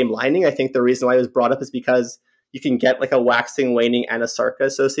within the same lining. I think the reason why it was brought up is because you can get like a waxing waning anasarca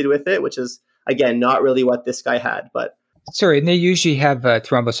associated with it, which is, again, not really what this guy had. But sorry, and they usually have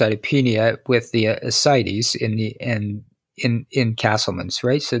thrombocytopenia with the ascites in Castleman's,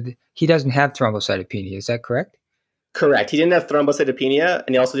 right? So he doesn't have thrombocytopenia. Is that correct? Correct. He didn't have thrombocytopenia,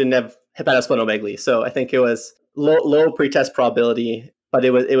 and he also didn't have hepatosplenomegaly. So I think it was low pretest probability, but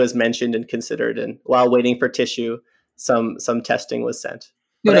it was mentioned and considered. And while waiting for tissue, some testing was sent.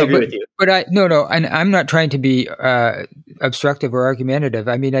 But I agree with you. But and I'm not trying to be obstructive or argumentative.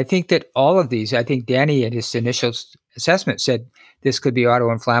 I mean, I think that all of these, I think Danny in his initial assessment said this could be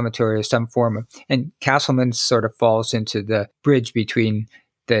autoinflammatory or some form of, and Castleman sort of falls into the bridge between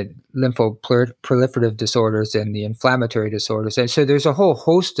the lymphoproliferative disorders and the inflammatory disorders. And so there's a whole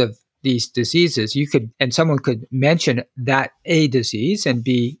host of these diseases. Someone could mention that a disease and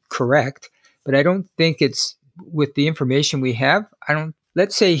be correct, but I don't think it's, with the information we have,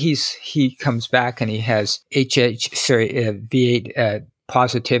 let's say he comes back and he has V8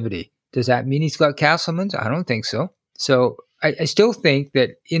 positivity. Does that mean he's got Castleman's? I don't think so. So I still think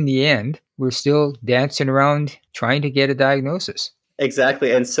that in the end, we're still dancing around trying to get a diagnosis.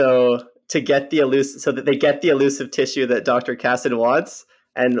 Exactly. And so so that they get the elusive tissue that Dr. Casson wants.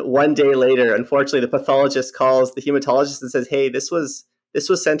 And one day later, unfortunately, the pathologist calls the hematologist and says, hey, this was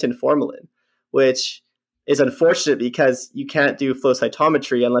sent in formalin, which is unfortunate because you can't do flow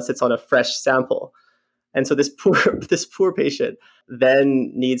cytometry unless it's on a fresh sample. And so this poor patient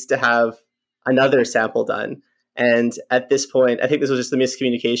then needs to have another sample done. And at this point, I think this was just a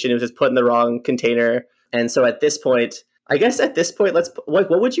miscommunication. It was just put in the wrong container. And so at this point, what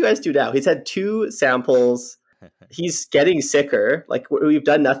would you guys do now? He's had 2 samples. He's getting sicker. Like, we've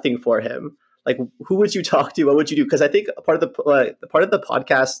done nothing for him. Like, who would you talk to? What would you do? Because I think part of the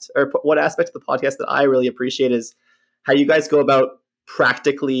podcast, or one aspect of the podcast that I really appreciate, is how you guys go about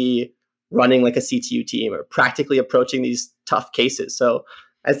practically running like a CTU team or practically approaching these tough cases. So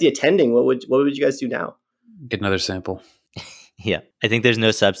as the attending, what would you guys do now? Get another sample. Yeah, I think there's no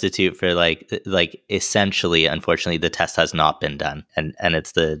substitute for like essentially, unfortunately, the test has not been done, and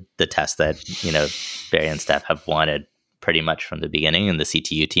it's the test that Barry and Steph have wanted pretty much from the beginning, and the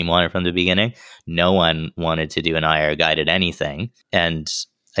CTU team wanted from the beginning. No one wanted to do an IR guided anything, and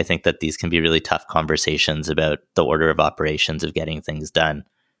I think that these can be really tough conversations about the order of operations of getting things done.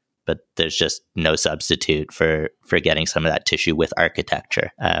 But there's just no substitute for getting some of that tissue with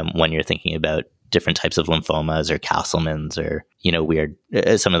architecture when you're thinking about different types of lymphomas or Castleman's or weird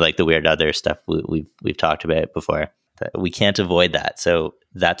some of like the weird other stuff we've talked about before. We can't avoid that, so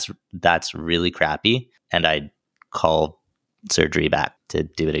that's really crappy. And I'd call surgery back to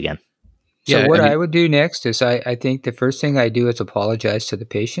do it again. So I would do next is I think the first thing I do is apologize to the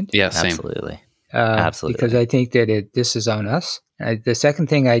patient. Yeah, same. Absolutely. Because I think that this is on us. The second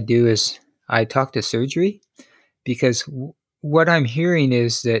thing I do is I talk to surgery, because what I'm hearing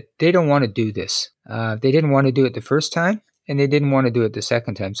is that they don't want to do this. They didn't want to do it the first time, and they didn't want to do it the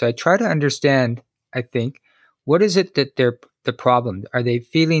second time. So I try to understand, I think, what is it that they're the problem? Are they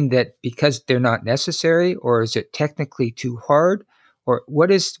feeling that because they're not necessary, or is it technically too hard? Or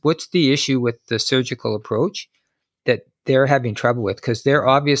what's the issue with the surgical approach that they're having trouble with? Because they're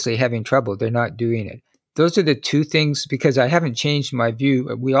obviously having trouble. They're not doing it. those are the two things, because I haven't changed my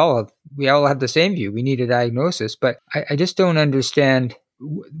view. We all have the same view. We need a diagnosis, but I just don't understand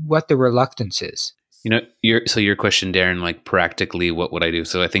what the reluctance is. Your question, Darren, like practically, what would I do?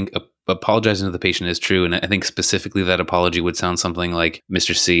 So I think apologizing to the patient is true, and I think specifically that apology would sound something like,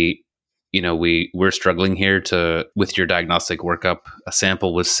 Mr. C, we're struggling here with your diagnostic workup. A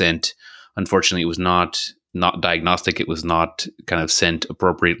sample was sent. Unfortunately, it was not diagnostic. It was not kind of sent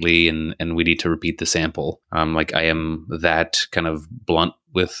appropriately, and we need to repeat the sample. Like, I am that kind of blunt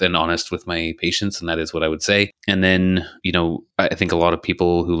with and honest with my patients, and that is what I would say. And then, I think a lot of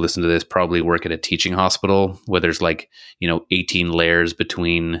people who listen to this probably work at a teaching hospital where there's 18 layers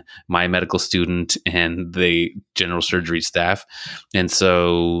between my medical student and the general surgery staff. And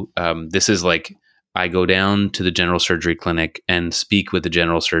so this is like, I go down to the general surgery clinic and speak with the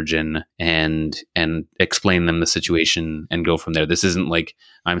general surgeon and explain them the situation and go from there. This isn't like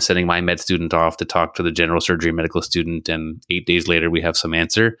I'm sending my med student off to talk to the general surgery medical student and 8 days later we have some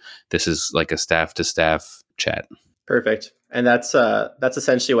answer. This is like a staff to staff chat. Perfect. And that's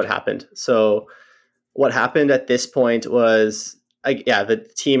essentially what happened. So what happened at this point was, the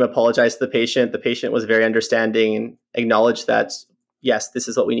team apologized to the patient. The patient was very understanding and acknowledged that, yes, this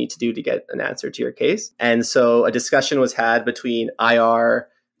is what we need to do to get an answer to your case. And so a discussion was had between IR,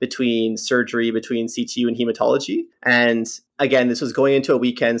 between surgery, between CTU and hematology. And again, this was going into a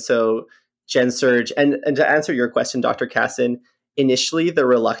weekend. So GenSurg, and to answer your question, Dr. Casson, initially the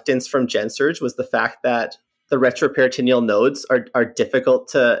reluctance from GenSurg was the fact that the retroperitoneal nodes are difficult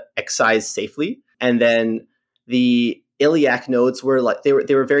to excise safely. And then the iliac nodes were they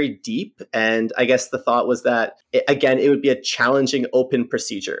were very deep, and I guess the thought was that it would be a challenging open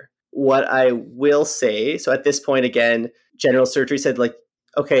procedure. What I will say, so at this point, again, general surgery said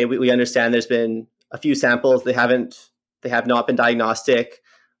okay, we understand there's been a few samples, they have not been diagnostic.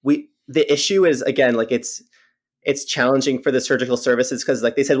 The issue is, again, it's challenging for the surgical services because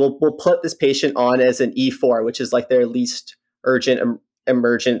they said we'll put this patient on as an E4, which is their least urgent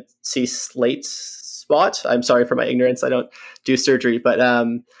emergency slate spot. I'm sorry for my ignorance. I don't do surgery, but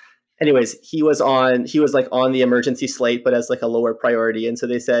anyways, he was on the emergency slate, but as a lower priority. And so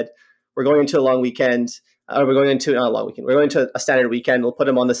they said, we're going into a long weekend. We're going into a standard weekend. We'll put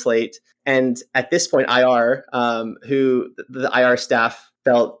him on the slate. And at this point, IR, who the IR staff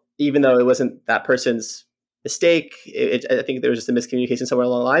felt, even though it wasn't that person's mistake, I think there was just a miscommunication somewhere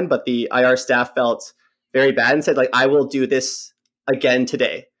along the line, but the IR staff felt very bad and said, I will do this again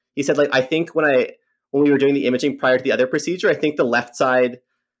today. He said, I think when we were doing the imaging prior to the other procedure, I think the left side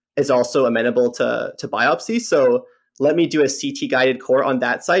is also amenable to biopsy. So let me do a CT guided core on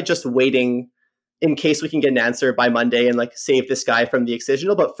that side, just waiting in case we can get an answer by Monday and save this guy from the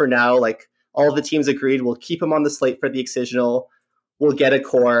excisional. But for now, all the teams agreed, we'll keep him on the slate for the excisional. We'll get a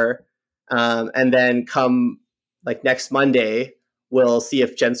core. And then come next Monday, we'll see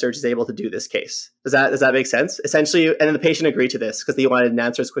if GenSurg is able to do this case. Does that make sense? Essentially, and then the patient agreed to this because they wanted an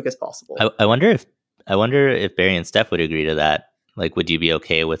answer as quick as possible. I wonder if Barry and Steph would agree to that. Would you be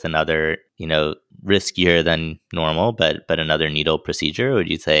okay with another, riskier than normal, but another needle procedure? Or would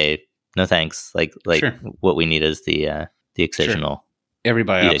you say no thanks? Sure. What we need is the excisional. Sure. Every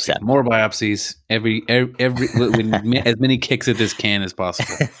biopsy, more biopsies, every as many kicks at this can as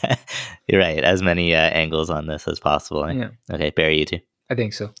possible. You're right. As many angles on this as possible. Eh? Yeah. Okay, Barry, you too? I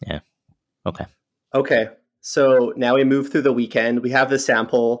think so. Yeah. Okay. So now we move through the weekend. We have the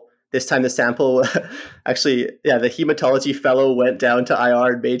sample. This time the sample, actually, the hematology fellow went down to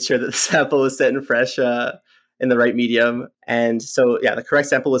IR and made sure that the sample was sent in fresh in the right medium. And so, the correct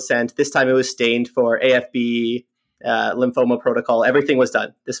sample was sent. This time it was stained for AFB, lymphoma protocol. Everything was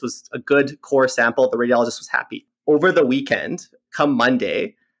done. This was a good core sample. The radiologist was happy. Over the weekend, come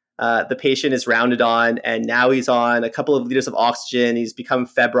Monday, the patient is rounded on, and now he's on a couple of liters of oxygen. He's become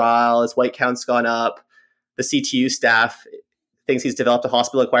febrile. His white count's gone up. The CTU staff thinks he's developed a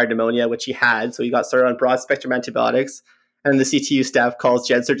hospital-acquired pneumonia, which he had. So he got started on broad-spectrum antibiotics. And the CTU staff calls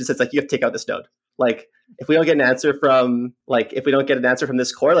GenSurg and says, you have to take out this node. If we don't get an answer from,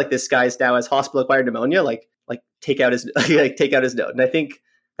 this core, this guy's now has hospital-acquired pneumonia, take out his node. And I think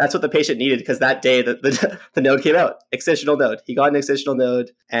that's what the patient needed, because that day the node came out, excisional node. He got an excisional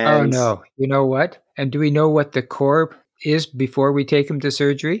node. And oh no! You know what? And do we know what the core is before we take him to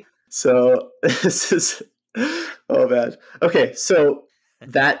surgery? So this is man. Okay, so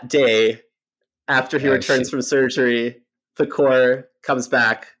that day after he returns from surgery, the core comes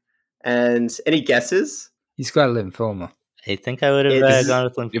back, and any guesses? He's got lymphoma. I think I would have gone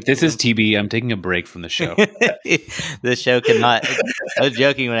with lymphoma. If this is TB, I'm taking a break from the show. The show cannot. I was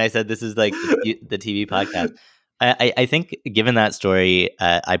joking when I said this is the TV podcast. I think given that story,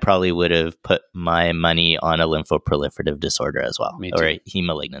 I probably would have put my money on a lymphoproliferative disorder as well, Me or too. a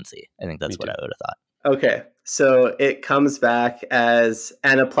hemalignancy. I think that's Me what too. I would have thought. Okay, so it comes back as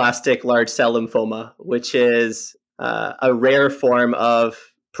anaplastic large cell lymphoma, which is a rare form of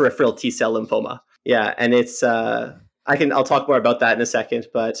peripheral T cell lymphoma. Yeah, and it's I'll talk more about that in a second,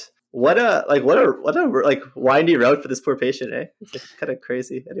 but what a like windy road for this poor patient, eh? It's like kind of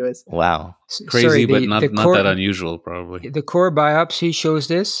crazy. Anyways, Wow. Crazy, but not that unusual, probably. The core biopsy shows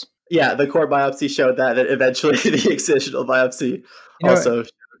this. Yeah, the core biopsy showed that, and eventually the excisional biopsy also.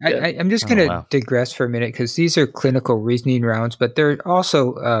 Yeah. I'm just going to digress for a minute because these are clinical reasoning rounds, but they're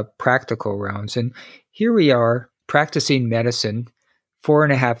also practical rounds. And here we are practicing medicine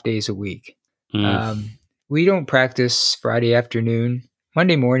 4.5 days a week. We don't practice Friday afternoon.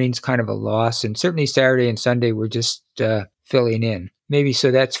 Monday morning's kind of a loss, and certainly Saturday and Sunday we're just filling in. Maybe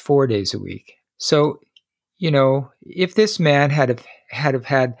so that's 4 days a week. So, if this man had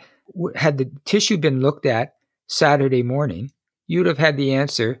the tissue been looked at Saturday morning, you would have had the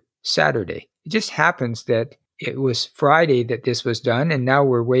answer Saturday. It just happens that it was Friday that this was done, and now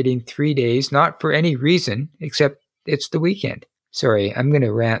we're waiting 3 days, not for any reason except it's the weekend. Sorry, I'm going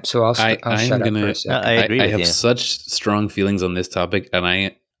to rant, so I'll shut up for a second. I agree with you. I have such strong feelings on this topic, and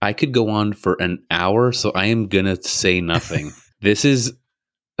I could go on for an hour, so I am going to say nothing. This is...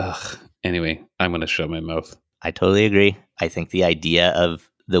 Anyway, I'm going to shut my mouth. I totally agree. I think the idea of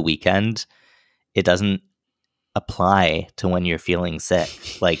the weekend, it doesn't apply to when you're feeling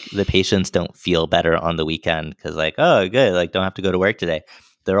sick. Like, the patients don't feel better on the weekend because, like, oh, good, like, don't have to go to work today.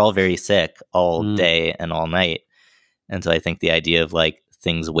 They're all very sick all day and all night. And so I think the idea of like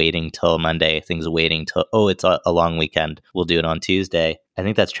things waiting till Monday, things waiting till, it's a long weekend, we'll do it on Tuesday. I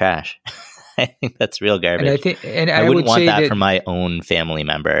think that's trash. I think that's real garbage. I wouldn't want that from my own family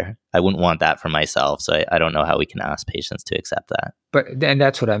member. I wouldn't want that for myself. So I don't know how we can ask patients to accept that. And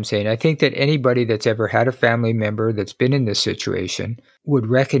that's what I'm saying. I think that anybody that's ever had a family member that's been in this situation would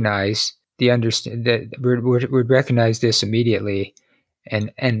recognize would recognize this immediately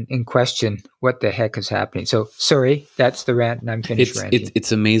and question what the heck is happening. So sorry, that's the rant, and I'm finished ranting.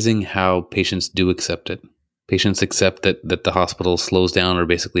 It's amazing how patients do accept it. Patients accept that the hospital slows down or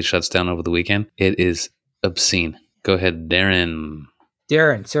basically shuts down over the weekend. It is obscene. Go ahead, Darren.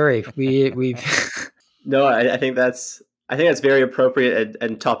 Sorry, we've. No, I think that's very appropriate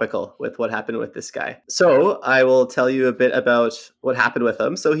and topical with what happened with this guy. So I will tell you a bit about what happened with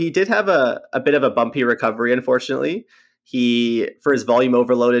him. So he did have a bit of a bumpy recovery, unfortunately. He, for his volume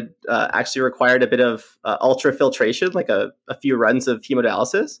overloaded, actually required a bit of ultrafiltration, like a few runs of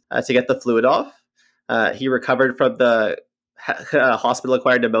hemodialysis to get the fluid off. He recovered from the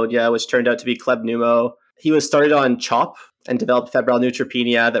hospital-acquired pneumonia, which turned out to be Kleb pneumo. He was started on CHOP and developed febrile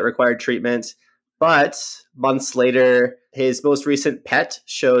neutropenia that required treatment. But months later, his most recent PET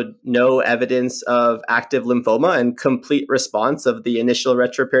showed no evidence of active lymphoma and complete response of the initial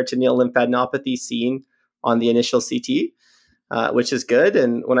retroperitoneal lymphadenopathy seen on the initial CT, which is good.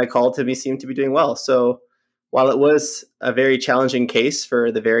 And when I called him, he seemed to be doing well. So while it was a very challenging case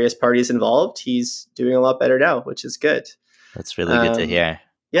for the various parties involved, he's doing a lot better now, which is good. That's really good to hear.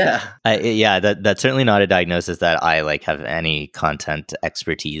 Yeah. That's certainly not a diagnosis that I like have any content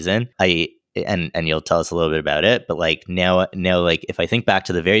expertise in. And you'll tell us a little bit about it, but like now like if I think back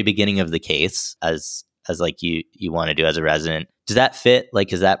to the very beginning of the case as like you want to do as a resident, does that fit?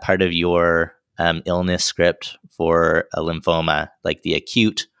 Like, is that part of your illness script for a lymphoma, like the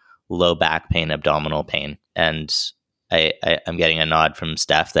acute low back pain, abdominal pain? And I'm getting a nod from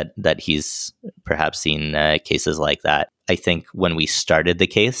Steph that he's perhaps seen cases like that. I think when we started the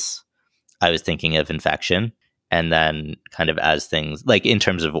case, I was thinking of infection. And then kind of as things, like in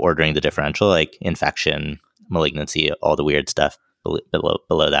terms of ordering the differential, like infection, malignancy, all the weird stuff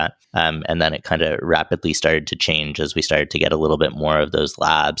below that. And then it kind of rapidly started to change as we started to get a little bit more of those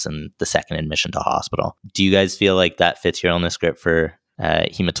labs and the second admission to hospital. Do you guys feel like that fits your illness script for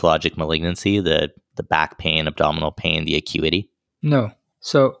hematologic malignancy, the back pain, abdominal pain, the acuity? No.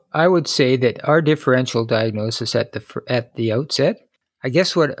 So I would say that our differential diagnosis at the outset, I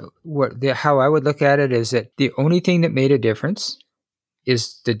guess how I would look at it is that the only thing that made a difference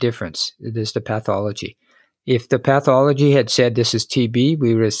is the difference. It is the pathology. If the pathology had said this is TB,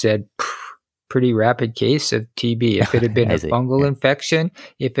 we would have said pretty rapid case of TB. If it had been a fungal infection,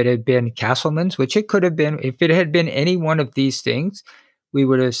 if it had been Castleman's, which it could have been, if it had been any one of these things, we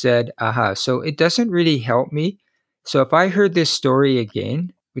would have said, aha. So it doesn't really help me. So if I heard this story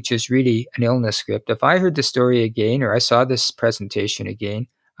again, which is really an illness script, if I heard the story again or I saw this presentation again,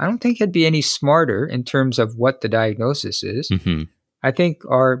 I don't think I'd be any smarter in terms of what the diagnosis is. Mm-hmm. I think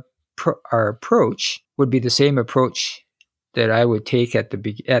our our approach would be the same approach that I would take at the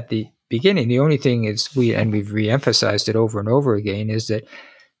beginning. The only thing is we've reemphasized it over and over again, is that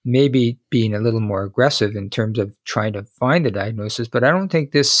maybe being a little more aggressive in terms of trying to find the diagnosis, but I don't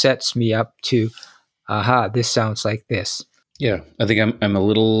think this sets me up to, this sounds like this. Yeah, I think I'm a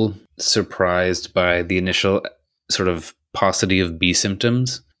little surprised by the initial sort of paucity of B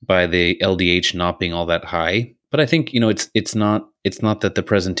symptoms, by the LDH not being all that high. But I think, it's not that the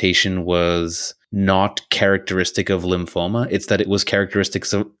presentation was not characteristic of lymphoma. It's that it was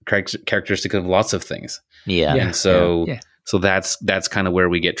characteristic of lots of things. Yeah. And so that's kind of where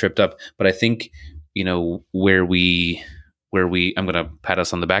we get tripped up. But I think, where we I'm going to pat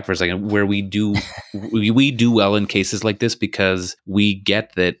us on the back for a second, where we do well in cases like this, because we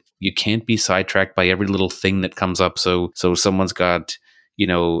get that you can't be sidetracked by every little thing that comes up. So someone's got, an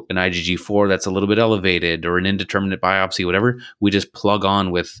IgG4 that's a little bit elevated, or an indeterminate biopsy, whatever. We just plug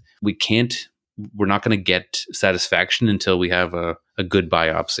on with, we're not going to get satisfaction until we have a good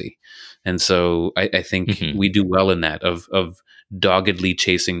biopsy. And so I think we do well in that of doggedly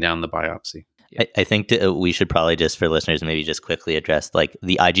chasing down the biopsy. I think we should probably, just for listeners, maybe just quickly address, like,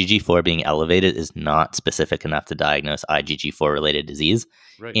 the IgG4 being elevated is not specific enough to diagnose IgG4 related disease.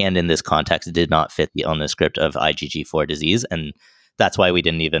 Right. And in this context, did not fit the illness script of IgG4 disease. And that's why we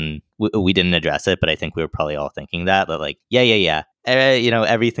didn't address it. But I think we were probably all thinking that like,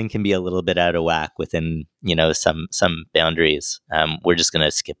 everything can be a little bit out of whack within, some boundaries. We're just going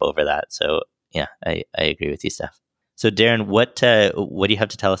to skip over that. So yeah, I agree with you, Steph. So Darren, what do you have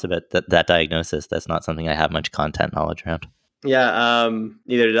to tell us about that diagnosis? That's not something I have much content knowledge around. Yeah,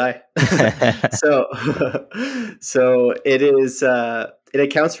 neither did I. So it is. It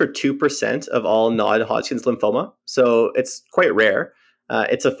accounts for 2% of all non-Hodgkin's lymphoma. So it's quite rare.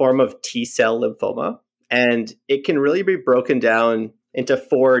 It's a form of T-cell lymphoma, and it can really be broken down into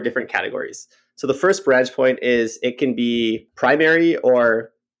 4 different categories. So the first branch point is it can be primary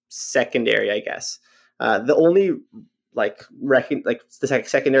or secondary, I guess. The only the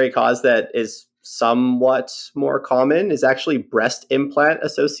secondary cause that is somewhat more common is actually breast implant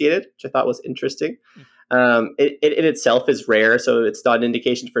associated, which I thought was interesting. It in itself is rare, so it's not an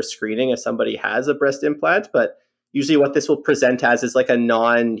indication for screening if somebody has a breast implant, but usually what this will present as is like a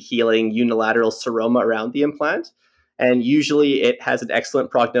non-healing unilateral seroma around the implant. And usually it has an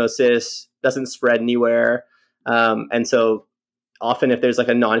excellent prognosis, doesn't spread anywhere. And so often if there's like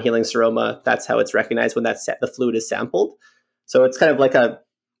a non-healing seroma, that's how it's recognized when the fluid is sampled. So it's kind of like a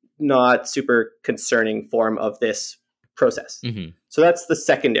not super concerning form of this process. Mm-hmm. So that's the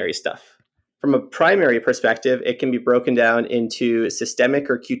secondary stuff. From a primary perspective, it can be broken down into systemic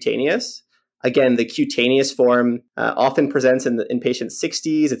or cutaneous. Again, the cutaneous form often presents in patients'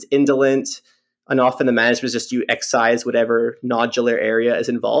 60s. It's indolent, and often the management is just you excise whatever nodular area is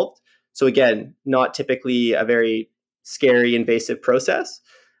involved. So again, not typically a very scary, invasive process.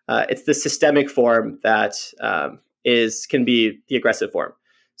 It's the systemic form that can be the aggressive form.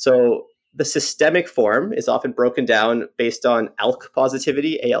 So the systemic form is often broken down based on ALK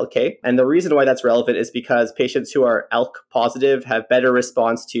positivity, ALK. And the reason why that's relevant is because patients who are ALK positive have better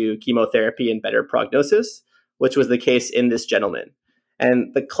response to chemotherapy and better prognosis, which was the case in this gentleman.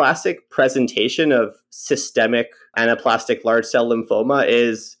 And the classic presentation of systemic anaplastic large cell lymphoma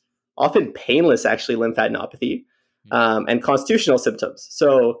is often painless, actually, lymphadenopathy and constitutional symptoms.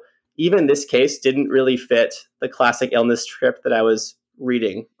 So even this case didn't really fit the classic illness script that I was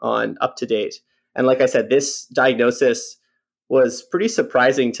reading on Up to Date. And like I said, this diagnosis was pretty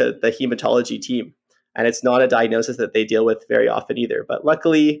surprising to the hematology team. And it's not a diagnosis that they deal with very often either. But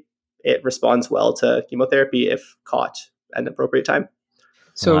luckily, it responds well to chemotherapy if caught at an appropriate time.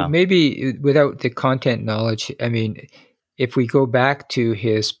 So maybe without the content knowledge, I mean, if we go back to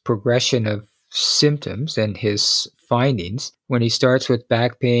his progression of symptoms and his findings, when he starts with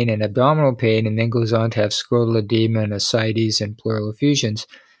back pain and abdominal pain and then goes on to have scrotal edema and ascites and pleural effusions,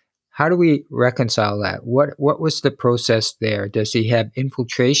 how do we reconcile that? What was the process there? Does he have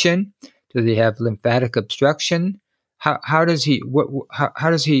infiltration? Does he have lymphatic obstruction? How does he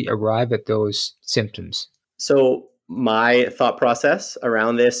arrive at those symptoms? So my thought process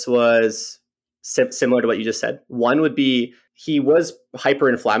around this was similar to what you just said. One would be he was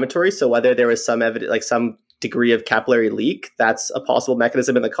hyperinflammatory. So whether there was some evidence, like some degree of capillary leak, that's a possible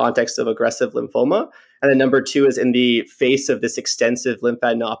mechanism in the context of aggressive lymphoma. And then number 2 is in the face of this extensive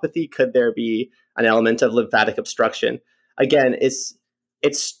lymphadenopathy, could there be an element of lymphatic obstruction? Again, it's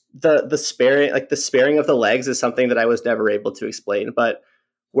the sparing of the legs is something that I was never able to explain, but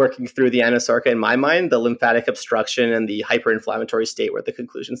working through the anasorka, in my mind, the lymphatic obstruction and the hyperinflammatory state were the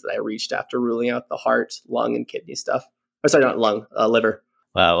conclusions that I reached after ruling out the heart, lung, and kidney stuff. Or sorry, not lung, liver.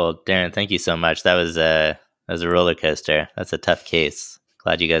 Wow. Well, Darren, thank you so much. That was a roller coaster. That's a tough case.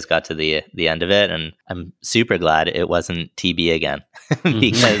 Glad you guys got to the end of it, and I'm super glad it wasn't TB again,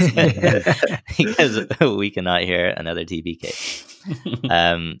 because we cannot hear another TB case.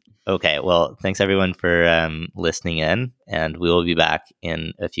 Okay, well, thanks everyone for listening in, and we will be back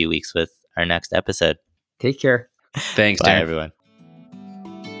in a few weeks with our next episode. Take care. Thanks, Bye, Darren. everyone.